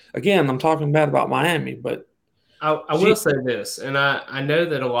 Again, I'm talking bad about Miami, but I will say this, and I know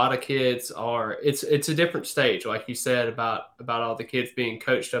that a lot of kids are. It's a different stage, like you said about all the kids being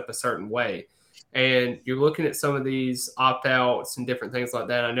coached up a certain way, and you're looking at some of these opt outs and different things like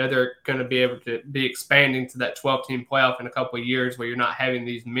that. I know they're going to be able to be expanding to that 12-team playoff in a couple of years, where you're not having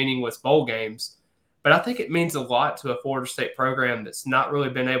these meaningless bowl games. But I think it means a lot to a Florida State program that's not really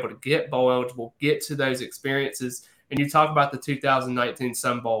been able to get bowl eligible, get to those experiences. And you talk about the 2019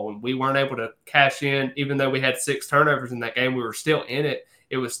 Sun Bowl, and we weren't able to cash in, even though we had 6 turnovers in that game. We were still in it.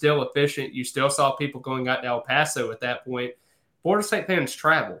 It was still efficient. You still saw people going out to El Paso at that point. Florida State fans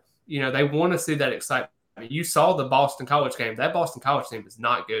travel. They want to see that excitement. You saw the Boston College game. That Boston College team is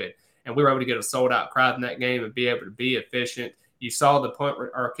not good. And we were able to get a sold-out crowd in that game and be able to be efficient. You saw the punt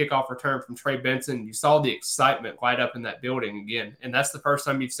or kickoff return from Trey Benson. You saw the excitement light up in that building again. And that's the first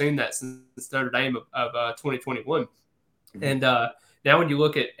time you've seen that since Notre Dame of 2021. And now when you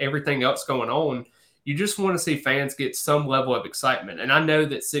look at everything else going on, you just want to see fans get some level of excitement. And I know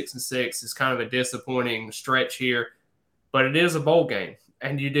that 6-6 is kind of a disappointing stretch here, but it is a bowl game,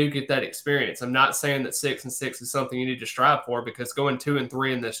 and you do get that experience. I'm not saying that 6-6 is something you need to strive for, because going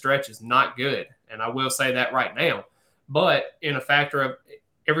 2-3 in this stretch is not good. And I will say that right now. But in a factor of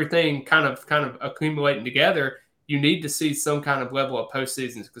everything kind of accumulating together, you need to see some kind of level of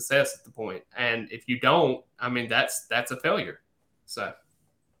postseason success at the point. And if you don't, I mean, that's a failure. So,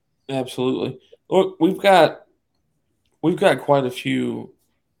 absolutely. Look, we've got quite a few.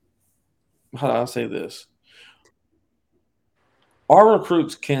 How do I say this? Our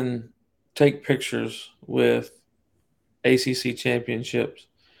recruits can take pictures with ACC championships.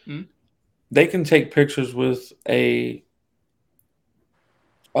 Mm-hmm. They can take pictures with a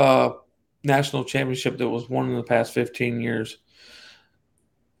national championship that was won in the past 15 years.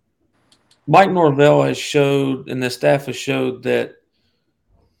 Mike Norvell has showed, and the staff has showed, that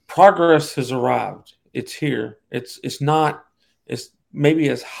progress has arrived. It's here. It's maybe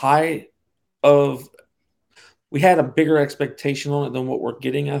as high of, we had a bigger expectation on it than what we're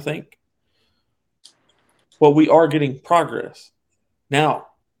getting, I think. But we are getting progress. Now,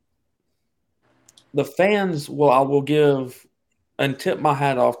 the fans I will give and tip my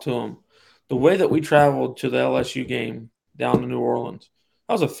hat off to them. The way that we traveled to the LSU game down to New Orleans,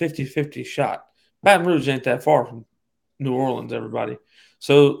 that was a 50-50 shot. Baton Rouge ain't that far from New Orleans, everybody.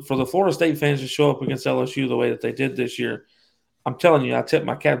 So for the Florida State fans to show up against LSU the way that they did this year, I'm telling you, I tip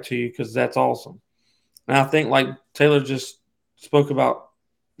my cap to you, because that's awesome. And I think, like Taylor just spoke about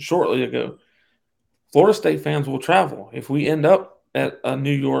shortly ago, Florida State fans will travel. If we end up at a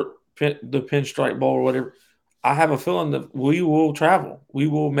New York, the Pinstripe Bowl or whatever, I have a feeling that we will travel. We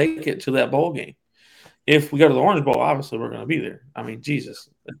will make it to that bowl game. If we go to the Orange Bowl, obviously we're going to be there. I mean, Jesus,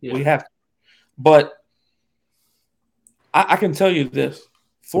 we have to. But I can tell you this: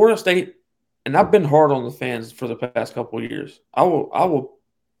 Florida State, and I've been hard on the fans for the past couple of years. I'll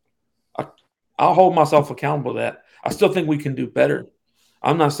hold myself accountable to that. I still think we can do better.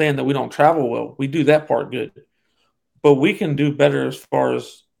 I'm not saying that we don't travel well. We do that part good. But we can do better as far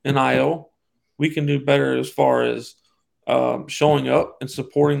as NIL. We can do better as far as showing up and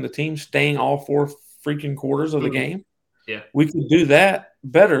supporting the team, staying all 4 freaking quarters of the game. Yeah. We can do that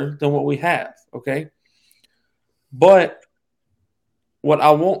better than what we have, okay? But what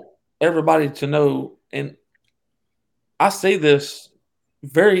I want everybody to know, and I say this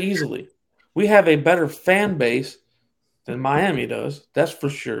very easily, we have a better fan base than Miami does. That's for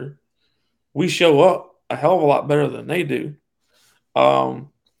sure. We show up a hell of a lot better than they do. I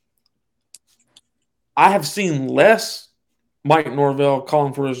have seen less Mike Norvell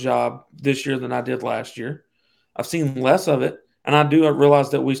calling for his job this year than I did last year. I've seen less of it, And I do realize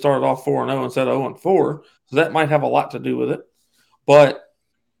that we started off 4-0 instead of 0-4, so that might have a lot to do with it. But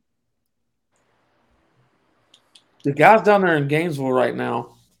the guys down there in Gainesville right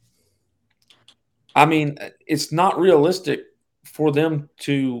now, I mean, it's not realistic for them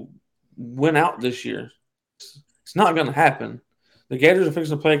to win out this year. It's not going to happen. The Gators are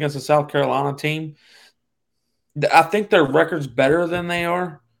fixing to play against the South Carolina team. I think their record's better than they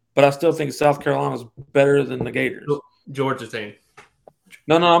are, but I still think South Carolina's better than the Gators. Georgia team.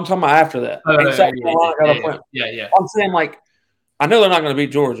 No, I'm talking about after that. Yeah. I'm saying, like, I know they're not going to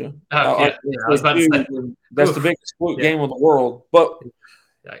beat Georgia. I was about to say. That's the biggest game of the world. But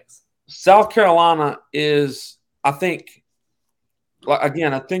Yikes. South Carolina is, I think,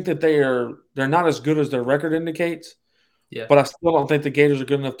 again, I think that they're not as good as their record indicates. Yeah. But I still don't think the Gators are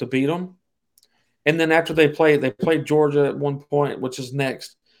good enough to beat them. And then after they played Georgia at one point, which is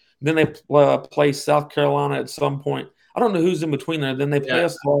next. Then they play South Carolina at some point. I don't know who's in between there. Then they play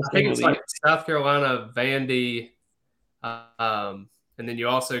us. I think it's like South Carolina, Vandy, and then you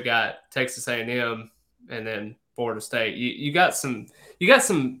also got Texas A&M, and then Florida State. You got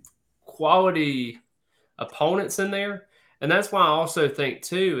some quality opponents in there, and that's why I also think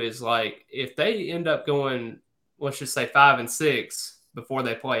too is like if they end up going, let's just say 5-6 before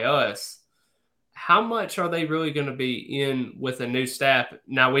they play us. How much are they really going to be in with a new staff?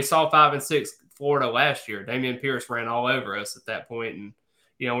 Now, we saw 5-6 Florida last year. Damian Pierce ran all over us at that point, and,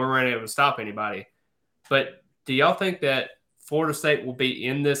 we weren't able to stop anybody. But do y'all think that Florida State will be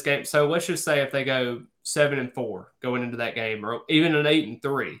in this game? So let's just say if they go 7-4 going into that game, or even an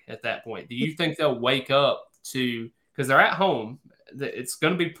 8-3 at that point, do you think they'll wake up to – because they're at home, it's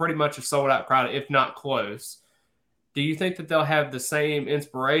going to be pretty much a sold-out crowd, if not close. Do you think that they'll have the same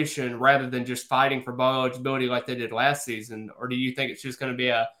inspiration rather than just fighting for bowl eligibility like they did last season? Or do you think it's just going to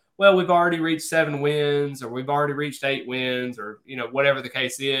be we've already reached 7 wins, or we've already reached 8 wins, or, whatever the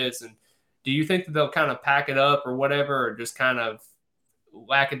case is? And do you think that they'll kind of pack it up or whatever, or just kind of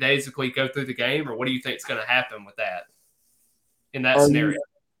lackadaisically go through the game? Or what do you think is going to happen with that in that scenario?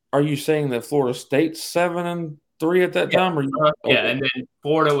 Are you saying that Florida State's 7-3 at that time? Or yeah, and then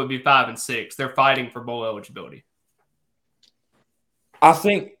Florida would be 5-6. They're fighting for bowl eligibility. I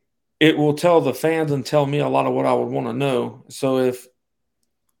think it will tell the fans and tell me a lot of what I would want to know. So if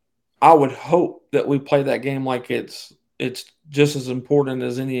I would hope that we play that game like it's just as important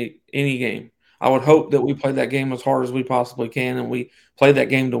as any game. I would hope that we play that game as hard as we possibly can and we play that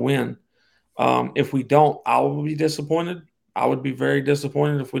game to win. If we don't, I will be disappointed. I would be very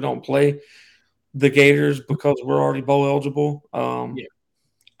disappointed if we don't play the Gators because we're already bowl eligible.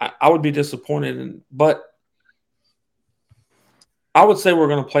 I would be disappointed, but I would say we're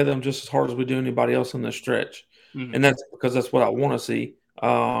going to play them just as hard as we do anybody else in this stretch. Mm-hmm. And that's because that's what I want to see.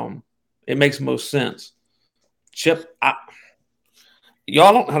 It makes most sense. Chip,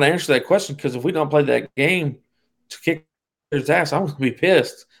 y'all don't know how to answer that question because if we don't play that game to kick his ass, I'm going to be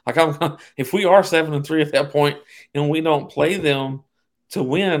pissed. If we are 7-3 at that point and we don't play them to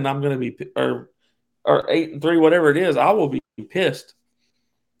win, I'm going to be or 8-3, whatever it is, I will be pissed.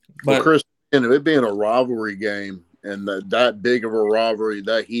 But well, Chris, and it being a rivalry game and that big of a rivalry,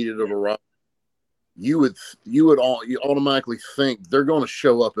 that heated of a rivalry, you would automatically think they're going to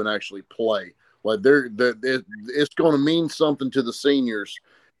show up and actually play. Like it's going to mean something to the seniors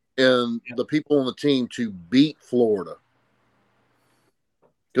and the people on the team to beat Florida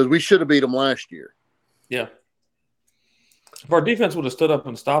because we should have beat them last year. Yeah. If our defense would have stood up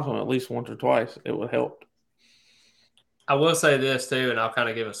and stopped them at least once or twice, it would help. I will say this too, and I'll kind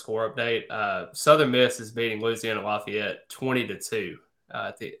of give a score update. Southern Miss is beating Louisiana Lafayette 20-2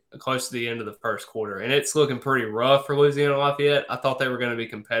 close to the end of the first quarter, and it's looking pretty rough for Louisiana Lafayette. I thought they were going to be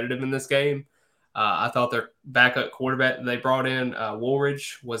competitive in this game. I thought their backup quarterback that they brought in,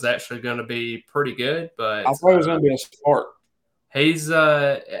 Woolridge, was actually going to be pretty good, but I thought he was going to be a spark. He's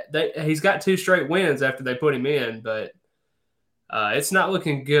got 2 straight wins after they put him in, but it's not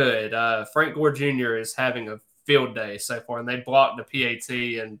looking good. Frank Gore Jr. is having a field day so far, and they blocked the PAT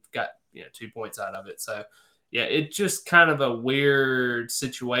and got 2 points out of it. So, yeah, it's just kind of a weird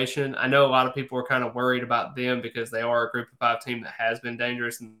situation. I know a lot of people are kind of worried about them because they are a Group of 5 team that has been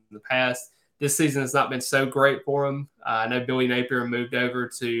dangerous in the past. This season has not been so great for them. I know Billy Napier moved over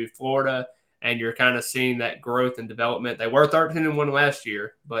to Florida, and you're kind of seeing that growth and development. They were 13-1 last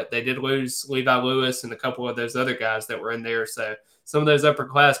year, but they did lose Levi Lewis and a couple of those other guys that were in there. So some of those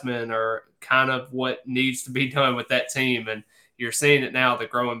upperclassmen are kind of what needs to be done with that team. And you're seeing it now, the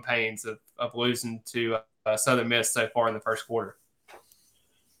growing pains of losing to Southern Miss so far in the first quarter.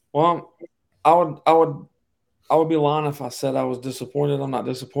 Well, I would be lying if I said I was disappointed. I'm not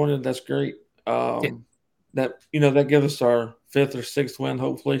disappointed. That's great. That gives us our 5th or 6th win,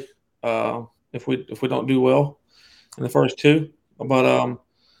 hopefully, if we don't do well in the first two. But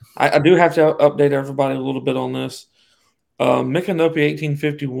I do have to update everybody a little bit on this. Micanopy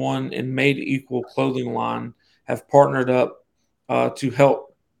 1851 and Made Equal Clothing Line have partnered up to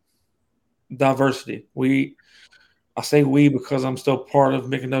help diversity. I say we because I'm still part of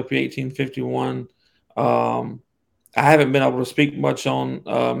Micanopy 1851. I haven't been able to speak much on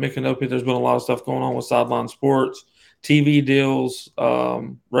Micanopy. There's been a lot of stuff going on with Sideline Sports, TV deals,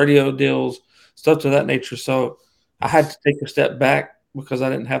 radio deals, stuff to that nature. So I had to take a step back because I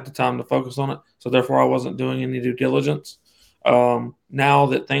didn't have the time to focus on it. So therefore, I wasn't doing any due diligence. Now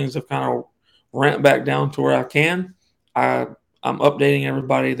that things have kind of ramped back down to where I can, I'm updating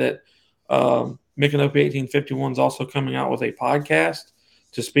everybody that Micanopy 1851 is also coming out with a podcast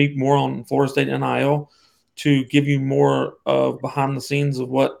to speak more on Florida State NIL, to give you more of behind the scenes of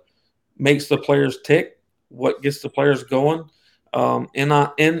what makes the players tick, what gets the players going in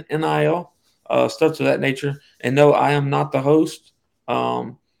NIL, stuff to that nature. And no, I am not the host.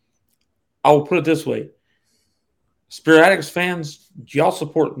 I will put it this way. Spirit Addicts fans, do y'all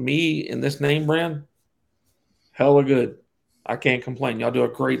support me in this name brand? Hella good. I can't complain. Y'all do a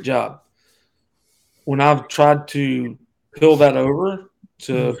great job. When I've tried to peel that over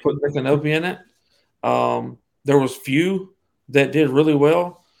to put Micanopy in it, there was few that did really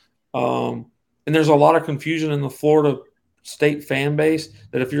well. And there's a lot of confusion in the Florida State fan base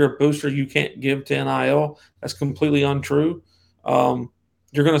that if you're a booster, you can't give to NIL. That's completely untrue.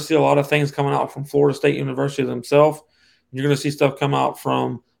 You're going to see a lot of things coming out from Florida State University themselves. You're going to see stuff come out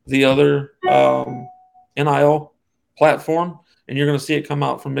from the other NIL platform, and you're going to see it come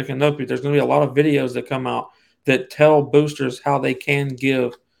out from Micanopy. There's going to be a lot of videos that come out that tell boosters how they can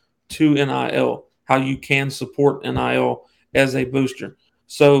give to NIL, how you can support NIL as a booster.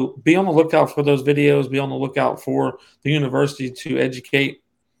 So be on the lookout for those videos. Be on the lookout for the university to educate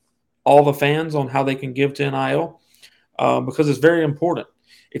all the fans on how they can give to NIL because it's very important.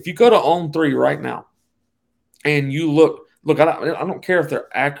 If you go to On3 right now and you look, I don't care if they're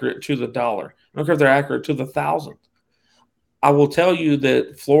accurate to the dollar. I don't care if they're accurate to the thousand. I will tell you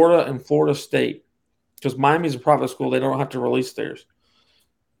that Florida and Florida State, because Miami's a private school, they don't have to release theirs.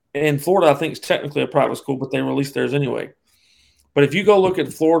 And Florida, I think, is technically a private school, but they release theirs anyway. But if you go look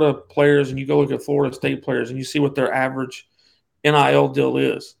at Florida players and you go look at Florida State players and you see what their average NIL deal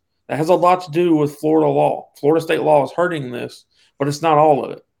is, that has a lot to do with Florida law. Florida State law is hurting this, but it's not all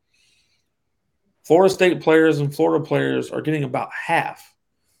of it. Florida State players and Florida players are getting about half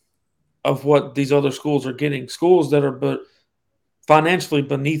of what these other schools are getting, schools that are financially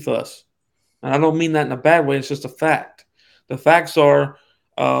beneath us. And I don't mean that in a bad way. It's just a fact. The facts are,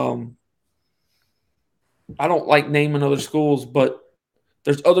 I don't like naming other schools, but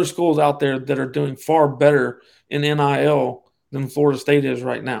there's other schools out there that are doing far better in NIL than Florida State is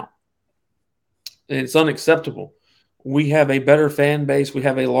right now. And it's unacceptable. We have a better fan base. We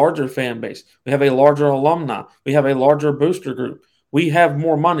have a larger fan base. We have a larger alumni. We have a larger booster group. We have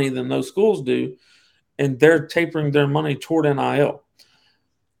more money than those schools do, and they're tapering their money toward NIL.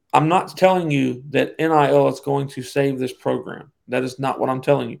 I'm not telling you that NIL is going to save this program. That is not what I'm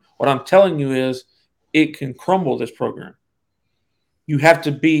telling you. What I'm telling you is it can crumble this program. You have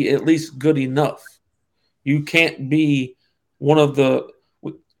to be at least good enough. You can't be one of the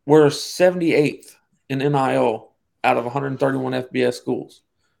 – we're 78th in NIL out of 131 FBS schools.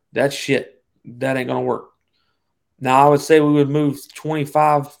 That's shit. That ain't going to work. Now, I would say we would move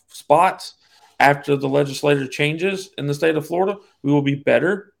 25 spots after the legislature changes in the state of Florida. We will be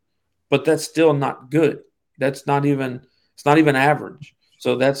better, but that's still not good. That's not even – it's not even average.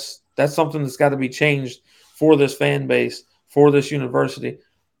 So that's something that's got to be changed for this fan base, for this university.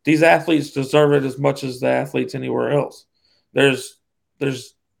 These athletes deserve it as much as the athletes anywhere else. There's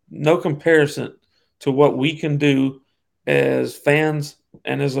no comparison to what we can do as fans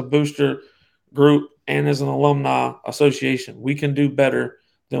and as a booster group and as an alumni association. We can do better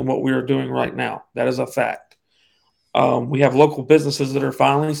than what we are doing right now. That is a fact. We have local businesses that are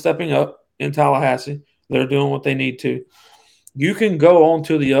finally stepping up in Tallahassee. They're doing what they need to. You can go on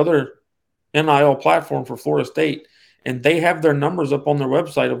to the other NIL platform for Florida State, and they have their numbers up on their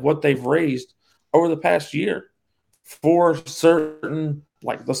website of what they've raised over the past year for certain,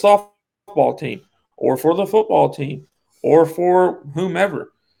 like the softball team or for the football team or for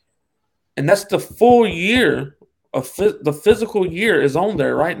whomever. And that's the full year of the physical year is on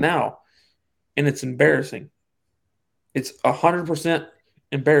there right now, and it's embarrassing. It's 100%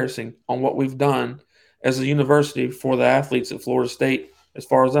 embarrassing on what we've done as a university for the athletes at Florida State as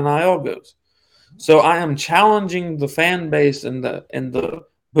far as NIL goes. So I am challenging the fan base and the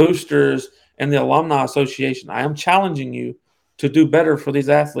boosters and the alumni association. I am challenging you to do better for these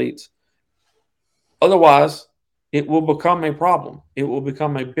athletes. Otherwise, it will become a problem. It will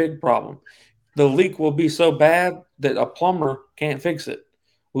become a big problem. The leak will be so bad that a plumber can't fix it.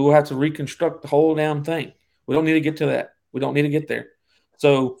 We will have to reconstruct the whole damn thing. We don't need to get to that. We don't need to get there.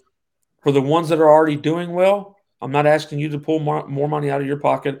 So, for the ones that are already doing well, I'm not asking you to pull more money out of your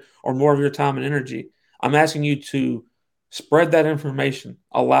pocket or more of your time and energy. I'm asking you to spread that information,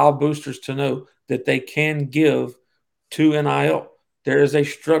 allow boosters to know that they can give to NIL. There is a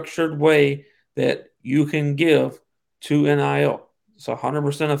structured way that you can give to NIL. It's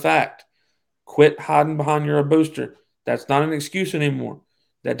 100% a fact. Quit hiding behind you're a booster. That's not an excuse anymore.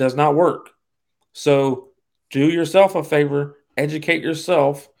 That does not work. So do yourself a favor, educate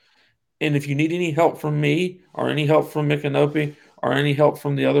yourself, and if you need any help from me or any help from Micanopy or any help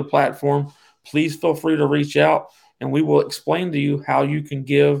from the other platform, please feel free to reach out and we will explain to you how you can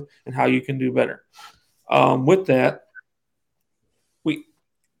give and how you can do better. With that,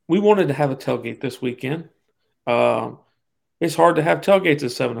 we wanted to have a tailgate this weekend. It's hard to have tailgates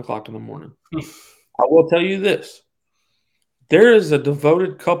at 7 o'clock in the morning. I will tell you this. There is a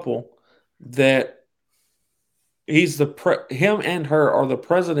devoted couple that him and her are the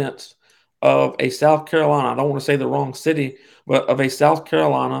presidents of a South Carolina. I don't want to say the wrong city, but of a South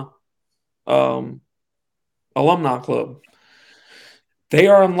Carolina alumni club. They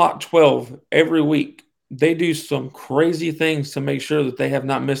are on lot 12 every week. They do some crazy things to make sure that they have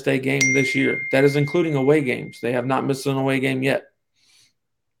not missed a game this year. That is including away games. They have not missed an away game yet.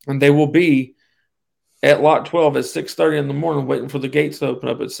 And they will be at lot 12 at 6:30 in the morning waiting for the gates to open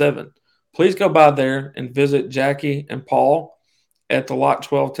up at 7. Please go by there and visit Jackie and Paul at the lot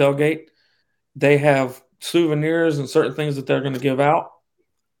 12 tailgate. They have souvenirs and certain things that they're going to give out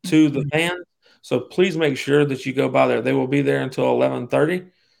to the fans. So please make sure that you go by there. They will be there until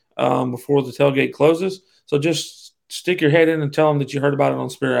 11:30 before the tailgate closes. So just stick your head in and tell them that you heard about it on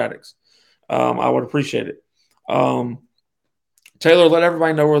Spirit Addicts. I would appreciate it. Taylor, let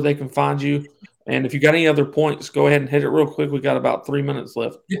everybody know where they can find you. And if you got any other points, go ahead and hit it real quick. We got about 3 minutes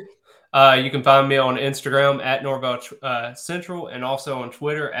left. You can find me on Instagram at Norvell Central and also on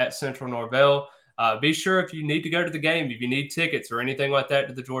Twitter at Central Norvell. Be sure if you need to go to the game, if you need tickets or anything like that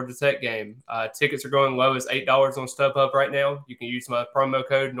to the Georgia Tech game, tickets are going low as $8 on StubHub right now. You can use my promo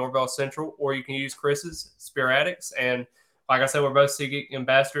code Norvell Central, or you can use Chris's Spirit Addicts. And like I said, we're both SeatGeek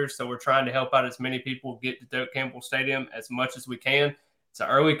ambassadors, so we're trying to help out as many people get to Doak Campbell Stadium as much as we can. It's an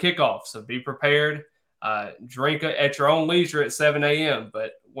early kickoff, so be prepared. Drink at your own leisure at 7 a.m.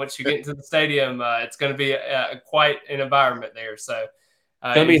 But once you get into the stadium, it's going to be quite an environment there. So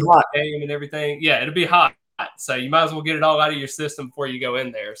it's going to be hot. And everything. Yeah, it'll be hot. So you might as well get it all out of your system before you go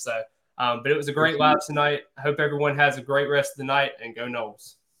in there. So, but it was a great live tonight. I hope everyone has a great rest of the night, and go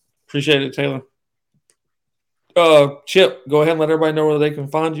Noles. Appreciate it, Taylor. Chip, go ahead and let everybody know where they can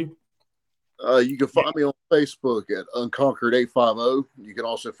find you. You can find me on Facebook at Unconquered850. You can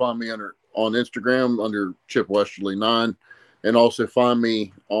also find me on Instagram under Chip Westerly 9, and also find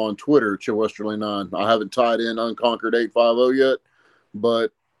me on Twitter, Chip Westerly 9. I haven't tied in Unconquered850 yet,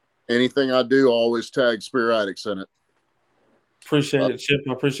 but anything I do, I always tag Spirit Addicts in it. Appreciate it, Chip.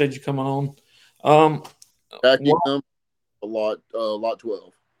 I appreciate you coming on. Jackie, a lot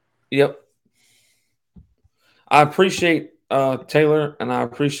 12. Yep. I appreciate Taylor and I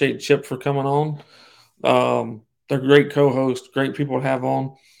appreciate Chip for coming on. They're great co-hosts, great people to have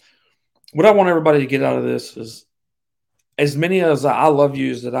on. What I want everybody to get out of this is, as many as I love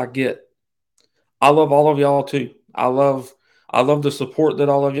yous that I get, I love all of y'all too. I love the support that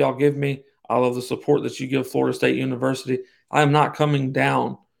all of y'all give me. I love the support that you give Florida State University. I am not coming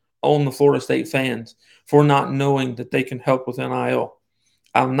down on the Florida State fans for not knowing that they can help with NIL.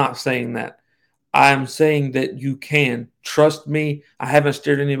 I'm not saying that. I'm saying that you can. Trust me, I haven't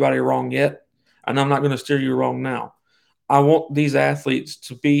steered anybody wrong yet, and I'm not going to steer you wrong now. I want these athletes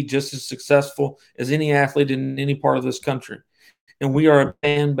to be just as successful as any athlete in any part of this country. And we are a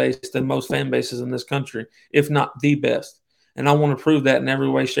fan base than most fan bases in this country, if not the best. And I want to prove that in every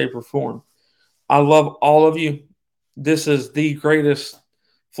way, shape, or form. I love all of you. This is the greatest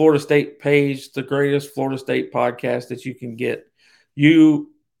Florida State page, the greatest Florida State podcast that you can get.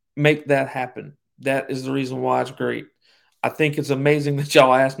 You make that happen. That is the reason why it's great. I think it's amazing that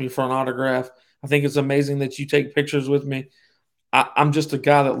y'all asked me for an autograph. I think it's amazing that you take pictures with me. I'm just a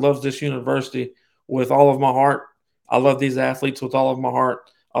guy that loves this university with all of my heart. I love these athletes with all of my heart.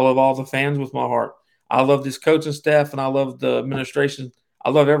 I love all the fans with my heart. I love this coaching staff, and I love the administration.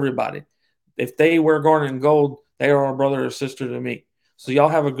 I love everybody. If they wear garnet and gold, they are a brother or sister to me. So y'all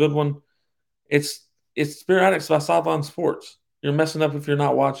have a good one. It's Spirit Addicts by Sideline Sports. You're messing up if you're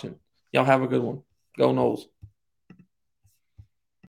not watching. Y'all have a good one. Go Noles.